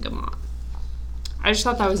Wizengamot." I just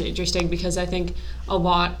thought that was interesting because I think a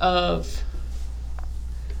lot of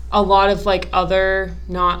like other,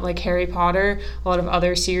 not like Harry Potter, a lot of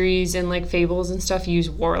other series and like fables and stuff use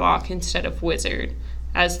warlock instead of wizard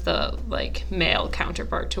as the like male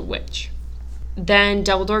counterpart to witch. Then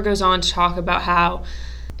Dumbledore goes on to talk about how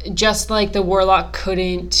just like the warlock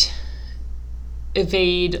couldn't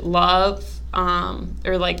evade love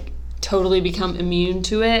or like totally become immune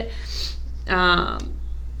to it,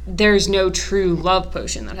 there's no true love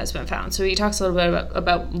potion that has been found. So he talks a little bit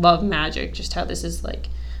about love magic, just how this is like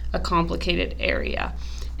a complicated area.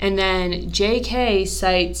 And then J.K.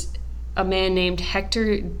 cites a man named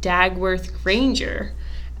Hector Dagworth Granger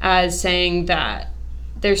as saying that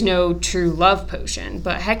there's no true love potion.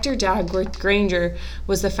 But Hector Dagworth Granger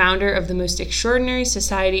was the founder of the most extraordinary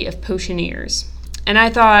society of potioneers. And I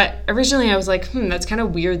thought, originally I was like, that's kind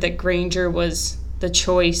of weird that Granger was the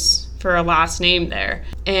choice for a last name there.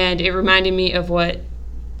 And it reminded me of what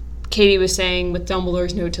Katie was saying with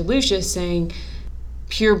Dumbledore's note to Lucius, saying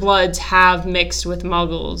purebloods have mixed with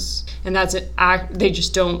muggles, and they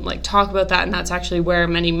just don't like talk about that, and that's actually where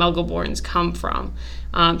many muggleborns come from.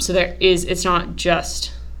 So it's not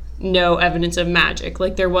just no evidence of magic.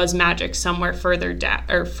 Like there was magic somewhere further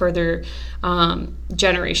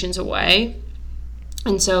generations away.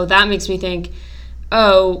 And so that makes me think,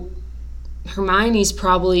 Hermione's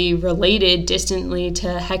probably related distantly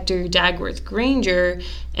to Hector Dagworth Granger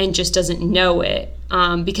and just doesn't know it.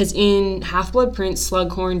 Because in Half-Blood Prince,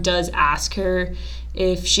 Slughorn does ask her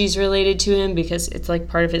if she's related to him because it's like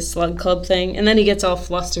part of his slug club thing. And then he gets all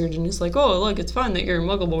flustered and is like, oh, look, it's fun that you're a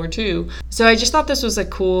Muggleborn too. So I just thought this was a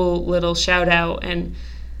cool little shout out, and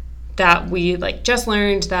that we like just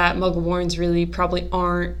learned that Muggleborns really probably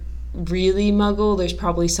aren't really Muggle. There's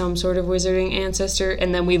probably some sort of wizarding ancestor,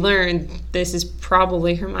 and then we learned this is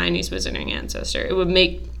probably Hermione's wizarding ancestor. It would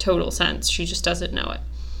make total sense. She just doesn't know it,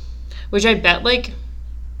 which I bet like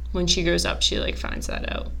when she grows up she like finds that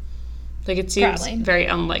out. Like it seems probably very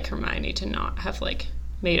unlike Hermione to not have like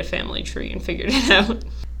made a family tree and figured it out.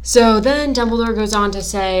 So then Dumbledore goes on to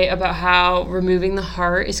say about how removing the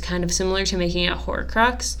heart is kind of similar to making a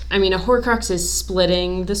Horcrux. I mean, a Horcrux is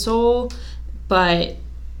splitting the soul, but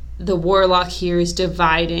the warlock here is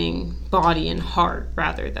dividing body and heart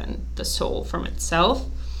rather than the soul from itself.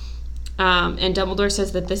 And Dumbledore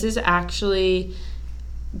says that this is actually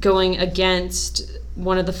going against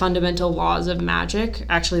one of the fundamental laws of magic,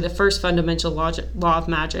 actually the first fundamental law of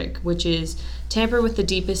magic, which is tamper with the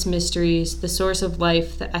deepest mysteries, the source of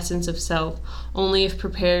life, the essence of self, only if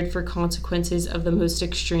prepared for consequences of the most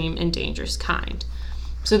extreme and dangerous kind.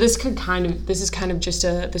 So this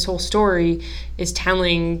whole story is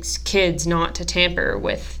telling kids not to tamper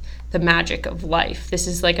with the magic of life. This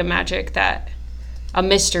is like a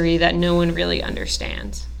mystery that no one really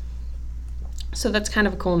understands. So that's kind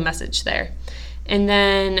of a cool message there. And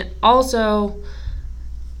then also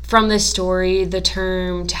from this story, the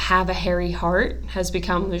term to have a hairy heart has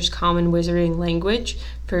become just common wizarding language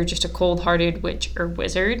for just a cold-hearted witch or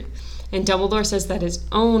wizard. And Dumbledore says that his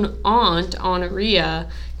own aunt, Honoria,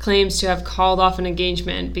 claims to have called off an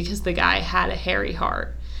engagement because the guy had a hairy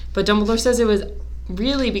heart. But Dumbledore says it was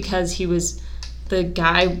really because he was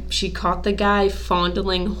she caught the guy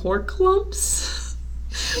fondling horklumps,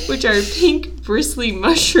 which are pink, bristly,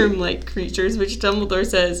 mushroom-like creatures, which Dumbledore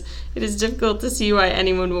says, it is difficult to see why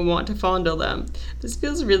anyone would want to fondle them. This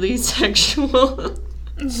feels really sexual.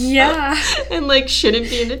 Yeah. And, like, shouldn't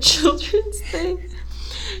be in a children's thing.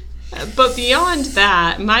 But beyond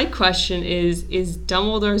that, my question is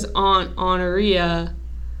Dumbledore's Aunt Honoria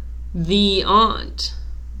the aunt?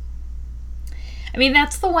 I mean,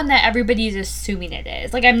 that's the one that everybody's assuming it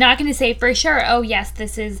is. Like, I'm not going to say for sure, oh, yes,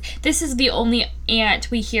 this is the only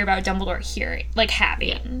aunt we hear about Dumbledore hearing, like,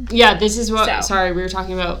 having. Yeah, this is what, So. sorry, we were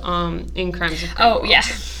talking about in Crimes of Oh, Grindelwald.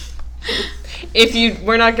 yeah.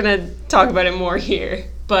 We're not going to talk about it more here,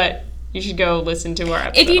 but you should go listen to our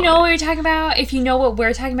episode. If you know on what we're talking about, if you know what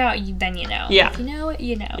we're talking about, then you know. Yeah. If you know it,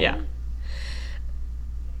 you know. Yeah.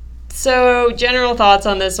 So, general thoughts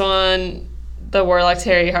on this one, the Warlock's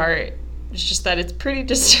Harry Hart. It's just that it's pretty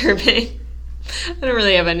disturbing. I don't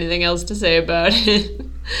really have anything else to say about it.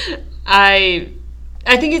 I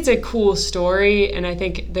think it's a cool story, and I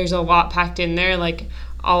think there's a lot packed in there. Like,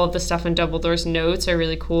 all of the stuff in Dumbledore's notes are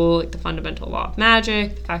really cool, like the fundamental law of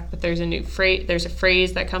magic, the fact that there's a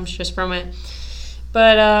phrase that comes just from it.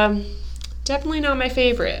 But definitely not my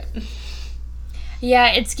favorite.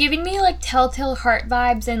 Yeah, it's giving me, like, Telltale Heart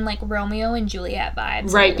vibes and, like, Romeo and Juliet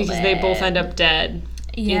vibes. Right, because they both end up dead.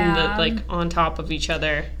 Yeah. In the, like, on top of each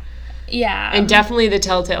other. Yeah. And definitely the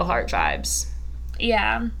Telltale Heart vibes.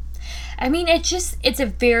 Yeah. I mean, it's a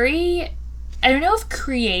very, I don't know if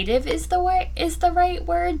creative is the right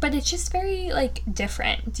word, but it's just very, like,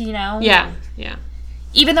 different, you know? Yeah.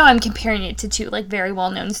 Even though I'm comparing it to two, like, very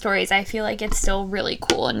well-known stories, I feel like it's still really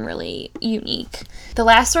cool and really unique. The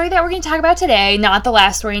last story that we're going to talk about today, not the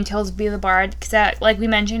last story in Tales of Beedle the Bard, because, like we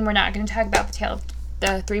mentioned, we're not going to talk about the tale of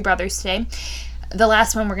the three brothers today. The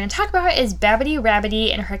last one we're going to talk about is Babbity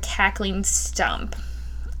Rabbity and her cackling stump.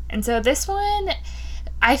 And so this one,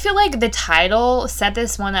 I feel like the title set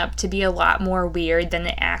this one up to be a lot more weird than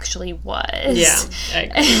it actually was. Yeah, I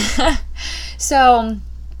agree. So,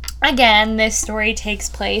 again, this story takes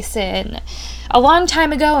place in a long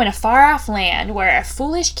time ago in a far-off land where a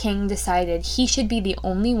foolish king decided he should be the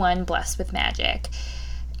only one blessed with magic.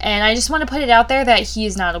 And I just want to put it out there that he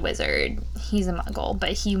is not a wizard. He's a muggle,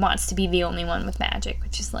 but he wants to be the only one with magic,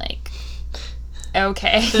 which is like,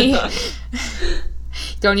 okay.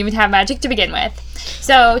 Don't even have magic to begin with.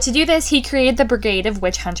 So, to do this, he created the Brigade of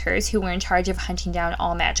Witch Hunters, who were in charge of hunting down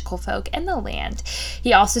all magical folk in the land.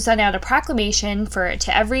 He also sent out a proclamation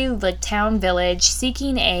to every town village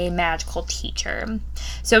seeking a magical teacher.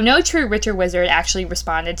 So, no true witch or wizard actually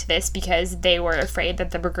responded to this because they were afraid that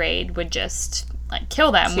the Brigade would just, like,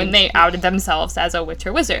 kill them when they outed themselves as a witch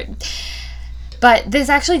or wizard. But this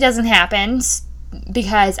actually doesn't happen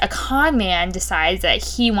because a con man decides that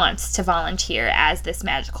he wants to volunteer as this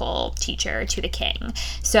magical teacher to the king.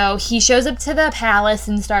 So he shows up to the palace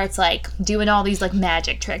and starts, like, doing all these, like,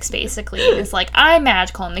 magic tricks, basically. It's like, I'm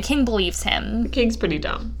magical, and the king believes him. The king's pretty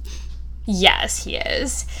dumb. Yes, he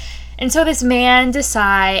is. And so this man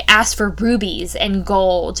asks for rubies and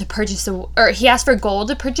gold to purchase he asked for gold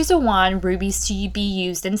to purchase a wand, rubies to be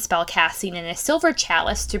used in spell casting, and a silver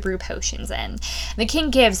chalice to brew potions in. The king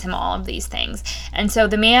gives him all of these things. And so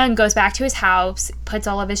the man goes back to his house, puts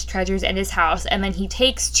all of his treasures in his house, and then he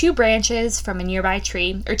takes 2 branches from a nearby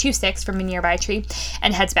tree, or 2 sticks from a nearby tree,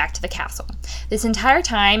 and heads back to the castle. This entire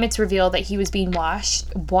time, it's revealed that he was being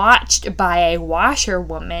watched by a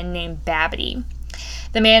washerwoman named Babbity.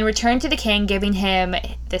 The man returned to the king, giving him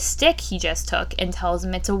the stick he just took, and tells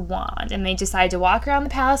him it's a wand, and they decide to walk around the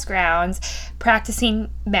palace grounds practicing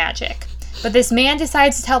magic. But this man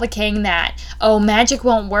decides to tell the king that, magic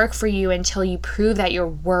won't work for you until you prove that you're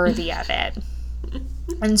worthy of it.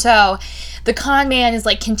 And so the con man is,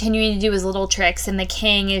 like, continuing to do his little tricks, and the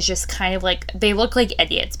king is just kind of like, they look like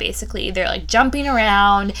idiots, basically. They're, like, jumping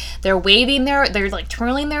around, they're like,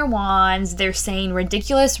 twirling their wands, they're saying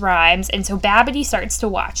ridiculous rhymes, and so Babbity starts to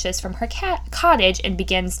watch this from her cottage and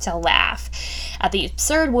begins to laugh at the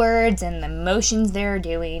absurd words and the motions they're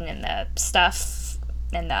doing and the stuff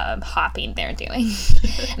and the hopping they're doing.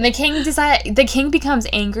 And the king becomes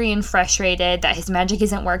angry and frustrated that his magic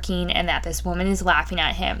isn't working and that this woman is laughing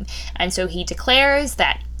at him. And so he declares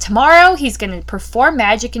that tomorrow he's going to perform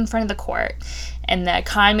magic in front of the court. And the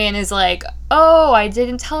con man is like, I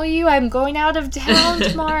didn't tell you I'm going out of town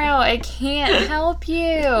tomorrow. I can't help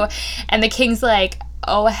you. And the king's like,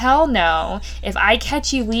 hell no. If I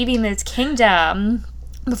catch you leaving this kingdom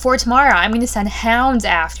before tomorrow, I'm going to send hounds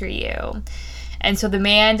after you. And so the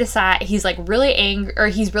man decides, he's, like, really angry, or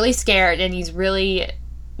he's really scared, and he's really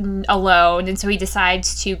alone, and so he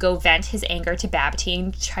decides to go vent his anger to Babbity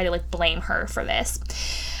and try to blame her for this.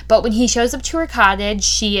 But when he shows up to her cottage,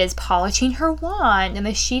 she is polishing her wand and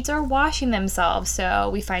the sheets are washing themselves, so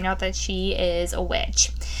we find out that she is a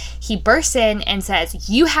witch. He bursts in and says,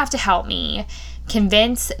 "You have to help me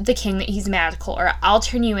convince the king that he's magical, or I'll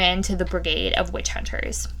turn you in to the brigade of witch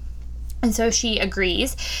hunters." And so she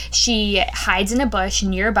agrees. She hides in a bush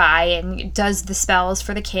nearby and does the spells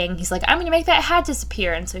for the king. He's like, "I'm going to make that hat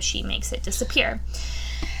disappear." And so she makes it disappear.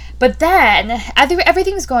 But then,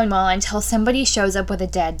 everything's going well until somebody shows up with a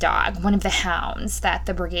dead dog, one of the hounds that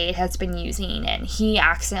the brigade has been using, and he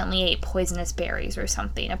accidentally ate poisonous berries or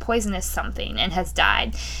something, a poisonous something, and has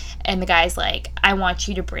died. And the guy's like, "I want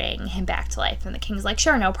you to bring him back to life." And the king's like,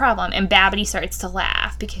 "Sure, no problem." And Babbity starts to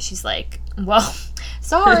laugh because she's like, "Well,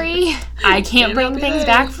 sorry, I can't bring things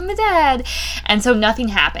back from the dead." And so nothing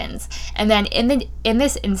happens. And then in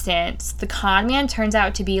this instance, the con man turns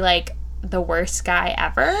out to be the worst guy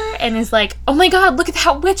ever, and is like, "Oh my god, look at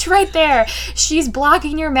that witch right there. She's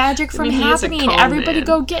blocking your magic from happening. Everybody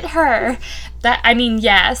go get her."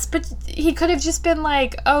 Yes, but he could have just been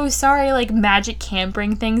like, "Oh, sorry, magic can't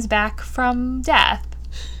bring things back from death."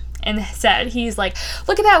 And he's like,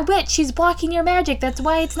 "Look at that witch. She's blocking your magic. That's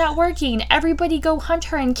why it's not working. Everybody go hunt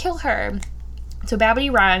her and kill her." So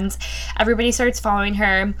Babbity runs. Everybody starts following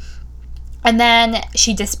her. And then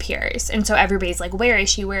she disappears. And so everybody's like, "Where is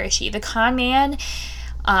she? Where is she?" The con man,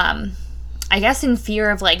 I guess in fear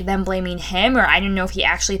of them blaming him, or I don't know if he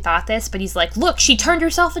actually thought this, but he's like, "Look, she turned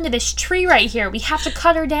herself into this tree right here. We have to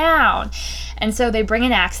cut her down." And so they bring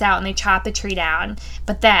an axe out and they chop the tree down.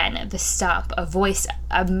 But then the stump, a voice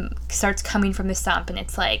starts coming from the stump, and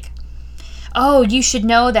it's like, "Oh, you should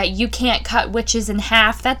know that you can't cut witches in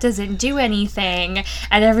half. That doesn't do anything."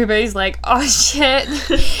 And everybody's like, "Oh, shit."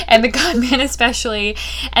 And the con man especially.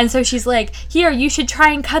 And so she's like, "Here, you should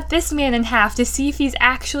try and cut this man in half to see if he's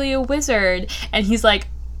actually a wizard." And he's like,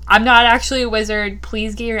 "I'm not actually a wizard.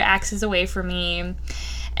 Please get your axes away from me."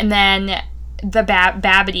 And then the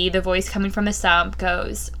Babbity, the voice coming from the stump,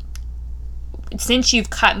 goes, "Since you've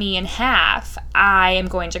cut me in half, I am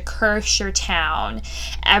going to curse your town.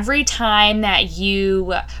 Every time that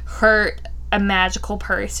you hurt a magical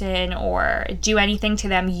person or do anything to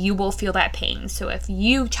them, you will feel that pain. So if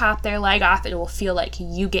you chop their leg off, it will feel like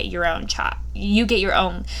you get your own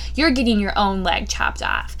you're getting your own leg chopped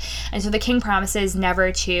off." And so the king promises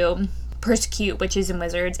never to persecute witches and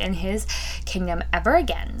wizards in his kingdom ever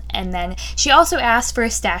again. And then she also asked for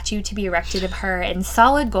a statue to be erected of her in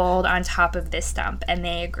solid gold on top of this stump, and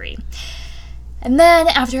they agree. And then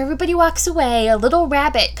after everybody walks away, a little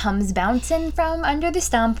rabbit comes bouncing from under the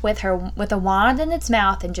stump with a wand in its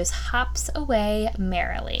mouth and just hops away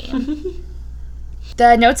merrily.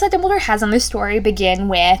 The notes that Dumbledore has on this story begin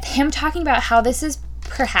with him talking about how this is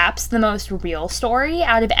perhaps the most real story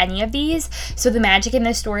out of any of these. So the magic in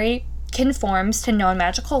this story conforms to known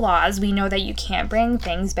magical laws. We know that you can't bring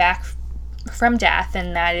things back from death,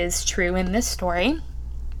 and that is true in this story.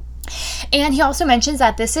 And he also mentions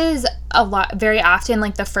that this is very often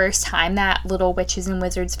the first time that little witches and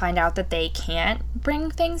wizards find out that they can't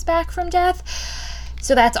bring things back from death.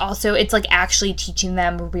 So that's also, it's actually teaching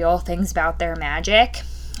them real things about their magic.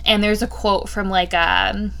 And there's a quote from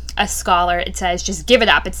a scholar. It says, "Just give it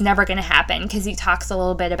up. It's never going to happen," because he talks a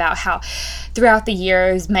little bit about how throughout the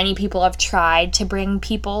years many people have tried to bring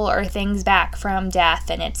people or things back from death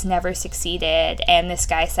and it's never succeeded. And this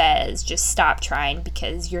guy says, "Just stop trying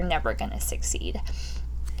because you're never going to succeed."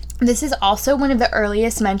 This is also one of the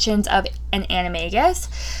earliest mentions of an animagus.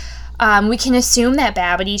 We can assume that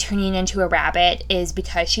Babbity turning into a rabbit is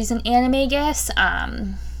because she's an animagus.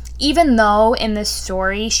 Even though in this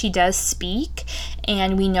story she does speak,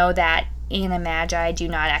 and we know that animagi do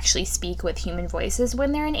not actually speak with human voices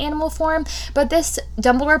when they're in animal form, but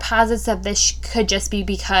Dumbledore posits that this could just be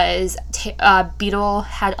because Beedle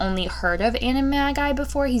had only heard of animagi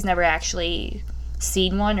before. He's never actually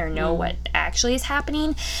seen one or know what actually is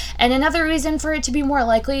happening. And another reason for it to be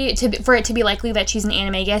likely that she's an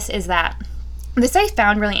animagus is that this I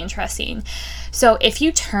found really interesting. So if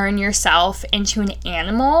you turn yourself into an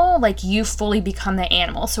animal, you fully become the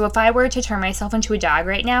animal. So if I were to turn myself into a dog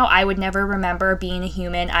right now, I would never remember being a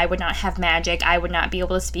human. I would not have magic. I would not be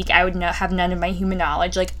able to speak. I would have none of my human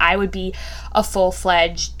knowledge. I would be a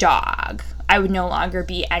full-fledged dog. I would no longer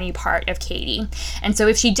be any part of Katie. And so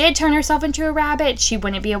if she did turn herself into a rabbit, she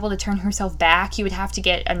wouldn't be able to turn herself back. You would have to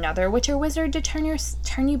get another witch or wizard to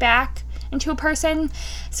turn you back into a person.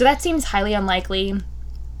 So that seems highly unlikely.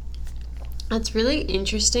 That's really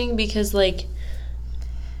interesting because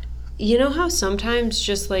you know how sometimes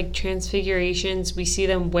just like transfigurations, we see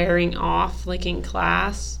them wearing off like in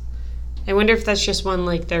class? I wonder if that's just when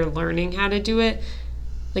like they're learning how to do it.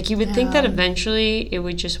 Like you would think that eventually it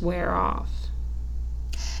would just wear off.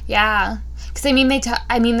 Yeah. Because, I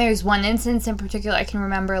mean, there's one instance in particular I can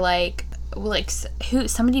remember, like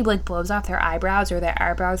somebody, like, blows off their eyebrows or their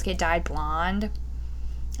eyebrows get dyed blonde.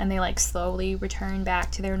 And they, like, slowly return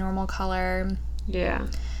back to their normal color. Yeah.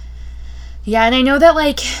 Yeah, and I know that,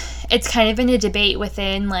 like, it's kind of been a debate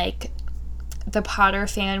within, like, the Potter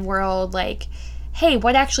fan world, like, hey,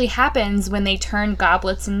 what actually happens when they turn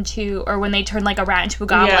goblets into, or when they turn, like, a rat into a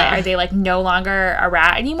goblet? Yeah. Are they, like, no longer a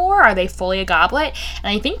rat anymore? Are they fully a goblet?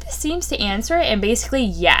 And I think this seems to answer it, and basically,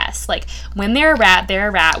 yes. Like, when they're a rat, they're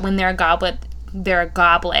a rat. When they're a goblet, they're a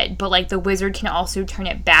goblet. But, like, the wizard can also turn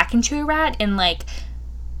it back into a rat, and, like,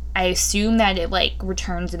 I assume that it, like,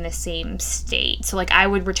 returns in the same state. So, like, I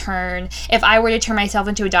would return, if I were to turn myself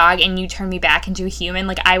into a dog and you turn me back into a human,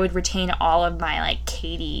 like, I would retain all of my, like,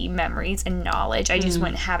 Katie memories and knowledge. I just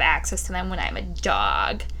wouldn't have access to them when I'm a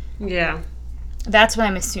dog. Yeah. That's what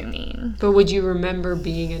I'm assuming. But would you remember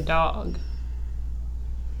being a dog?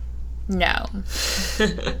 No.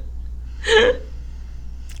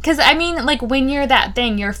 Because, I mean, like, when you're that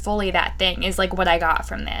thing, you're fully that thing, is, like, what I got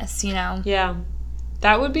from this, you know? Yeah.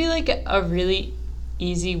 That would be, like, a really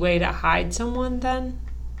easy way to hide someone, then.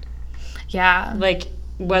 Yeah. Like,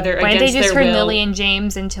 whether Why against did they just their turn will. Lily and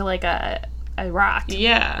James into, like, a rock?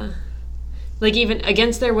 Yeah. Like, even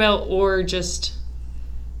against their will, or just,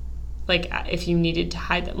 like, if you needed to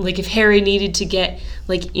hide them. Like, if Harry needed to get,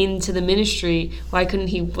 like, into the Ministry, why couldn't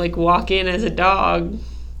he, like, walk in as a dog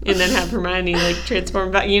and then have Hermione, like, transform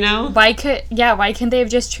back, you know? Why couldn't they have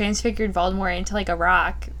just transfigured Voldemort into, like, a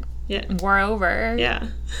rock? Yeah. War over. Yeah.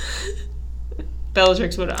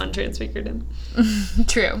 Bellatrix would have untransfigured him.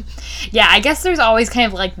 True. Yeah, I guess there's always kind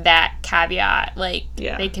of, like, that caveat. Like,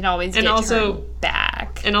 Yeah. they can always And get also- turned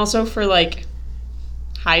back. And also for, like,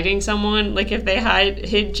 hiding someone, like, if they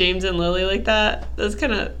hid James and Lily like that, that's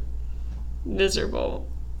kind of miserable.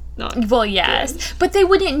 Not Well, yes. But they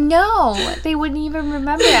wouldn't know. They wouldn't even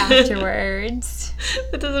remember afterwards.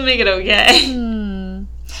 That doesn't make it okay.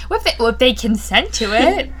 What if they consent to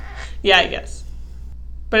it? Yeah, I guess.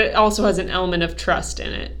 But it also has an element of trust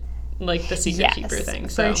in it, like the Secret Yes, Keeper thing.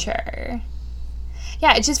 So. for sure.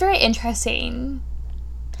 Yeah, it's just very interesting.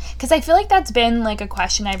 Because I feel like that's been, like, a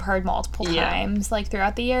question I've heard multiple times, like,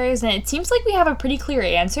 throughout the years. And it seems like we have a pretty clear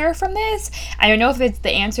answer from this. I don't know if it's the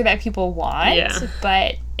answer that people want,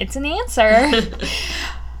 but it's an answer.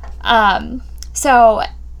 So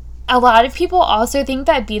a lot of people also think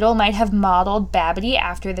that Beedle might have modeled Babbity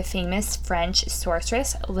after the famous French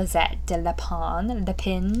sorceress Lisette de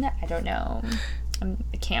Lapin. I don't know.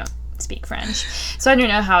 I can't speak French, so I don't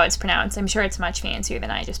know how it's pronounced. I'm sure it's much fancier than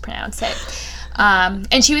I just pronounced it.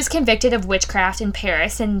 And she was convicted of witchcraft in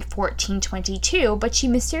Paris in 1422, but she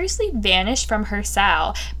mysteriously vanished from her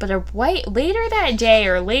cell. But later that day,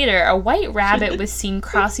 a white rabbit was seen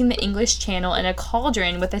crossing the English Channel in a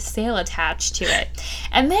cauldron with a sail attached to it.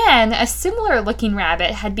 And then a similar-looking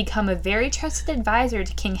rabbit had become a very trusted advisor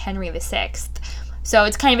to King Henry VI. So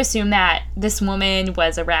it's kind of assumed that this woman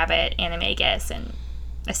was a rabbit animagus and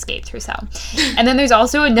escaped her cell. And then there's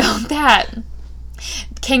also a note that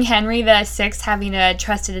King Henry VI, having a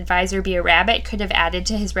trusted advisor be a rabbit, could have added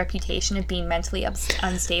to his reputation of being mentally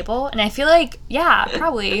unstable. And I feel like, yeah,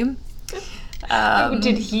 probably.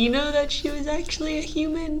 Did he know that she was actually a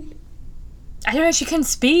human? I don't know, she couldn't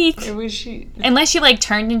speak. Or was she? Unless she, like,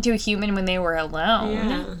 turned into a human when they were alone.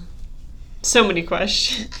 Yeah. So many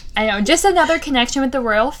questions. I know, just another connection with the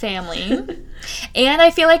royal family. And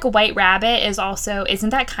I feel like a white rabbit isn't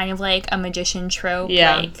that kind of like a magician trope?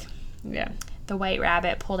 Yeah. Like, Yeah. the white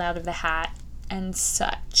rabbit pulled out of the hat and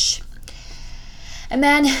such. And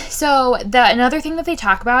then, so another thing that they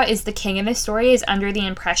talk about is the king in this story is under the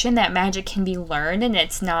impression that magic can be learned and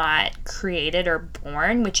it's not created or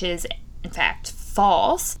born, which is, in fact,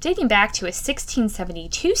 false. Dating back to a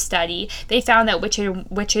 1672 study, they found that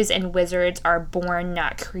witches and wizards are born,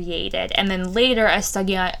 not created. And then later, a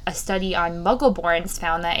study on Muggleborns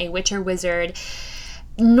found that a witch or wizard,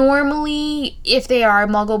 normally, if they are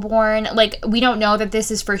Muggle-born, like, we don't know that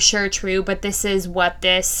this is for sure true, but this is what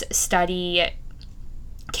this study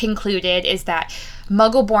concluded, is that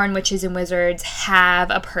Muggle-born witches and wizards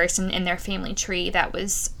have a person in their family tree that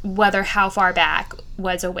was, whether how far back,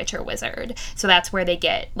 was a witch or wizard. So that's where they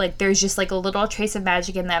get, like, there's just, like, a little trace of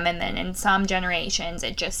magic in them, and then in some generations,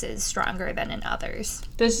 it just is stronger than in others.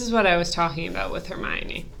 This is what I was talking about with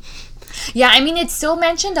Hermione. Yeah, I mean, it's still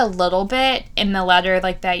mentioned a little bit in the letter,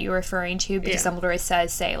 like, that you're referring to, because Yeah. Dumbledore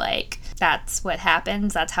says, say, like, that's what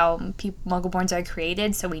happens, that's how Muggleborns are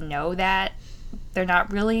created, so we know that they're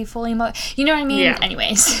not really fully you know what I mean? Yeah.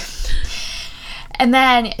 Anyways. And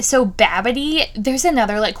then, so Babbity, there's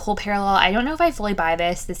another, like, cool parallel. I don't know if I fully buy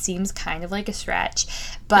this. This seems kind of like a stretch,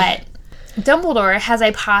 but Dumbledore has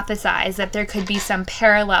hypothesized that there could be some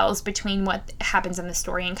parallels between what happens in the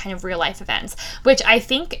story and kind of real life events, which I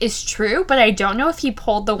think is true, but I don't know if he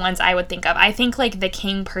pulled the ones I would think of. I think, like, the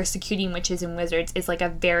king persecuting witches and wizards is, like, a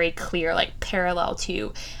very clear, like, parallel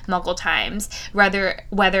to Muggle times, whether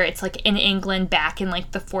it's, like, in England back in,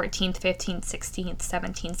 like, the 14th, 15th, 16th,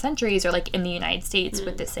 17th centuries, or, like, in the United States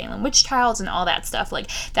with the Salem witch trials and all that stuff. Like,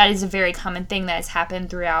 that is a very common thing that has happened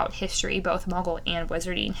throughout history, both Muggle and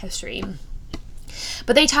wizarding history.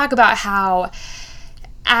 But they talk about how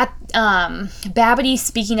at Babbity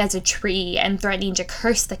speaking as a tree and threatening to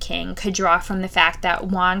curse the king could draw from the fact that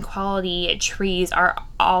wand quality trees are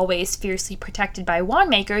always fiercely protected by wand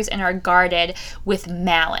makers and are guarded with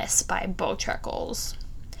malice by bowtruckles.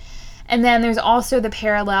 And then there's also the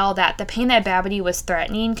parallel that the pain that Babbity was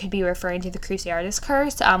threatening could be referring to the Cruciatus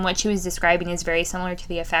curse, which he was describing is very similar to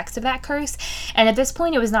the effects of that curse. And at this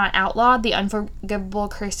point, it was not outlawed. The unforgivable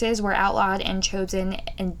curses were outlawed and chosen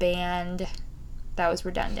and banned. That was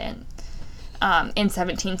redundant. In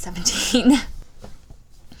 1717.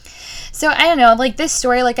 So, I don't know. Like, this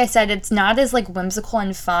story, like I said, it's not as, like, whimsical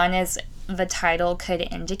and fun as the title could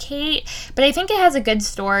indicate. But I think it has a good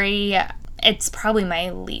story. It's probably my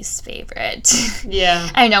least favorite. Yeah.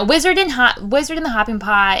 I know. Wizard and the Hopping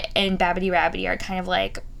Pot and Babbity Rabbity are kind of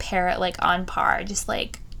like on par. Just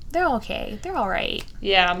like, they're okay. They're all right.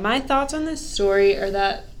 Yeah, my thoughts on this story are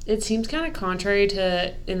that it seems kind of contrary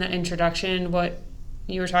to, in the introduction, what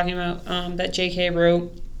you were talking about, that J.K.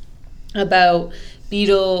 wrote about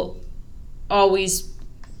Beedle always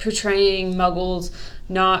portraying Muggles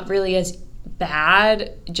not really as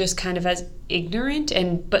bad, just kind of as ignorant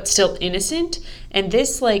but still innocent. And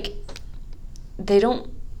this, like, they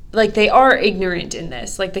are ignorant in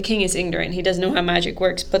this. Like, the king is ignorant. He doesn't know how magic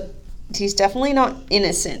works, but he's definitely not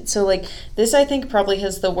innocent. So, like, this, I think, probably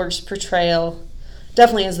has the worst portrayal.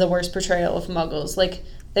 Definitely has the worst portrayal of Muggles. Like,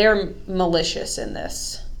 they are malicious in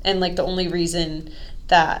this. And, like, the only reason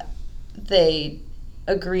that they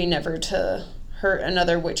agree never to hurt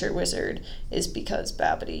another witch or wizard is because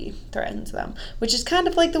Babbity threatens them, which is kind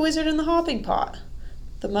of like the Wizard in the Hopping Pot.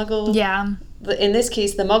 The Muggle... Yeah. In this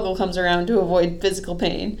case, the Muggle comes around to avoid physical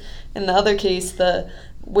pain. In the other case, the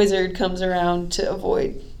wizard comes around to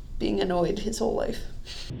avoid being annoyed his whole life.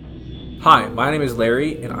 Hi, my name is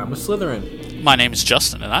Larry, and I'm a Slytherin. My name is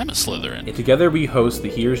Justin, and I'm a Slytherin. And together we host the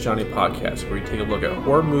Here's Johnny podcast, where we take a look at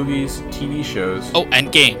horror movies, TV shows... Oh,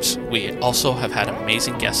 and games. We also have had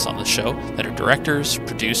amazing guests on the show that are directors,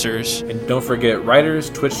 producers... And don't forget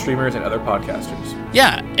writers, Twitch streamers, and other podcasters.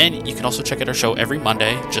 Yeah, and you can also check out our show every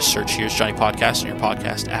Monday. Just search Here's Johnny Podcast in your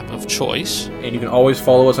podcast app of choice. And you can always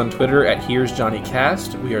follow us on Twitter at Here's Johnny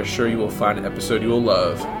Cast. We are sure you will find an episode you will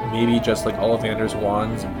love. Maybe just like Ollivander's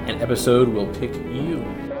wands, an episode will pick you.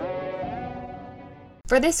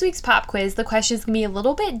 For this week's pop quiz, the questions can be a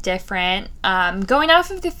little bit different. Going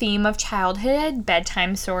off of the theme of childhood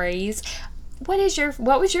bedtime stories, what was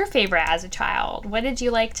your favorite as a child? What did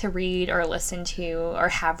you like to read or listen to or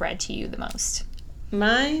have read to you the most?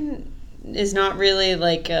 Mine is not really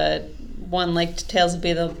like one like Tales of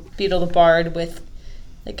Beedle the Bard with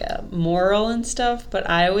like a moral and stuff, but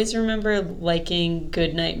I always remember liking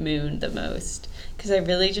Goodnight Moon the most because I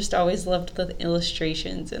really just always loved the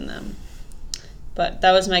illustrations in them. But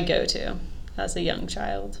that was my go-to as a young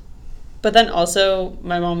child. But then also,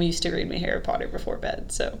 my mom used to read me Harry Potter before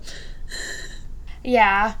bed, so...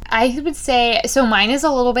 Yeah, I would say, so mine is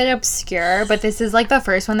a little bit obscure, but this is like the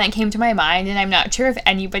first one that came to my mind, and I'm not sure if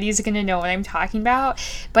anybody's going to know what I'm talking about,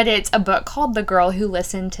 but it's a book called The Girl Who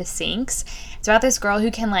Listened to Sinks. It's about this girl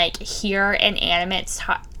who can, like, hear inanimate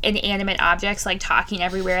objects, like, talking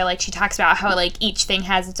everywhere. Like, she talks about how, like, each thing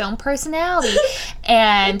has its own personality,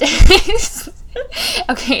 and...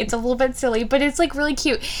 Okay, it's a little bit silly, but it's, like, really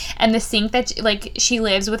cute. And the sink that, like, she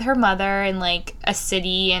lives with her mother in, like, a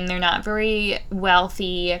city, and they're not very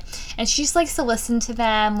wealthy, and she just likes to listen to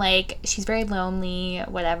them. Like, she's very lonely,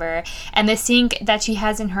 whatever. And the sink that she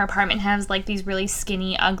has in her apartment has, like, these really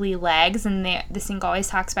skinny, ugly legs, and the sink always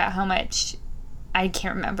talks about how much... I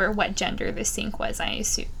can't remember what gender the sink was, I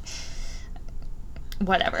assume.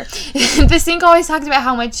 whatever. The Sync always talks about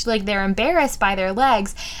how much like they're embarrassed by their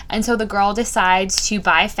legs, and so the girl decides to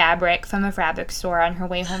buy fabric from a fabric store on her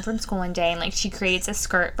way home from school one day, and like she creates a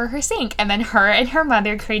skirt for her Sync, and then her and her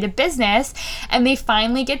mother create a business, and they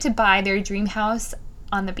finally get to buy their dream house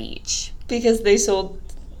on the beach. Because they sold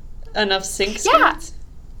enough Sync skirts?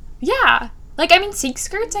 Yeah. Like, I mean, Sync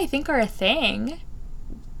skirts, I think, are a thing.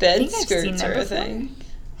 Bed skirts are a thing.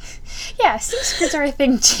 Yeah, Sync skirts are a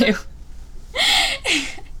thing, too.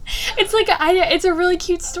 It's like, it's a really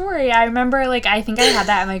cute story. I remember, like, I think I had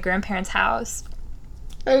that at my grandparents' house.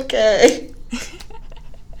 Okay.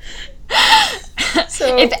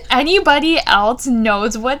 So, if anybody else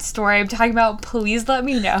knows what story I'm talking about, please let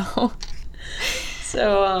me know.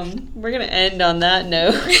 So, we're going to end on that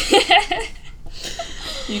note.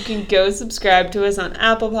 You can go subscribe to us on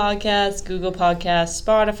Apple Podcasts, Google Podcasts,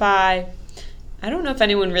 Spotify. I don't know if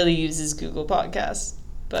anyone really uses Google Podcasts,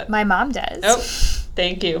 but... My mom does. Oh,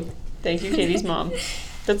 thank you. Thank you, Katie's mom.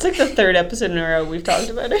 That's like the third episode in a row we've talked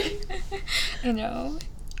about it. I know.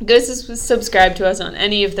 Go subscribe to us on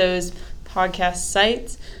any of those podcast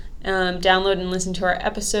sites. Download and listen to our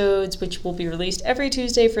episodes, which will be released every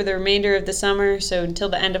Tuesday for the remainder of the summer, so until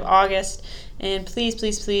the end of August. And please,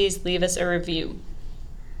 please, please leave us a review.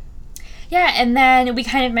 Yeah, and then we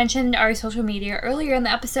kind of mentioned our social media earlier in the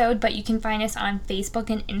episode, but you can find us on Facebook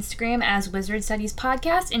and Instagram as Wizard Studies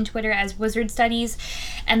Podcast and Twitter as Wizard Studies.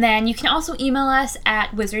 And then you can also email us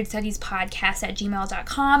at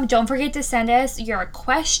wizardstudiespodcast@gmail.com. Don't forget to send us your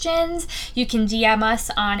questions. You can DM us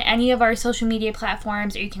on any of our social media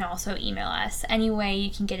platforms, or you can also email us. Any way you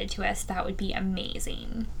can get it to us, that would be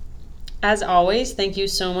amazing. As always, thank you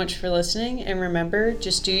so much for listening, and remember,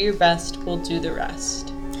 just do your best, we'll do the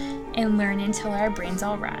rest. And learn until our brains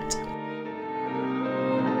all rot.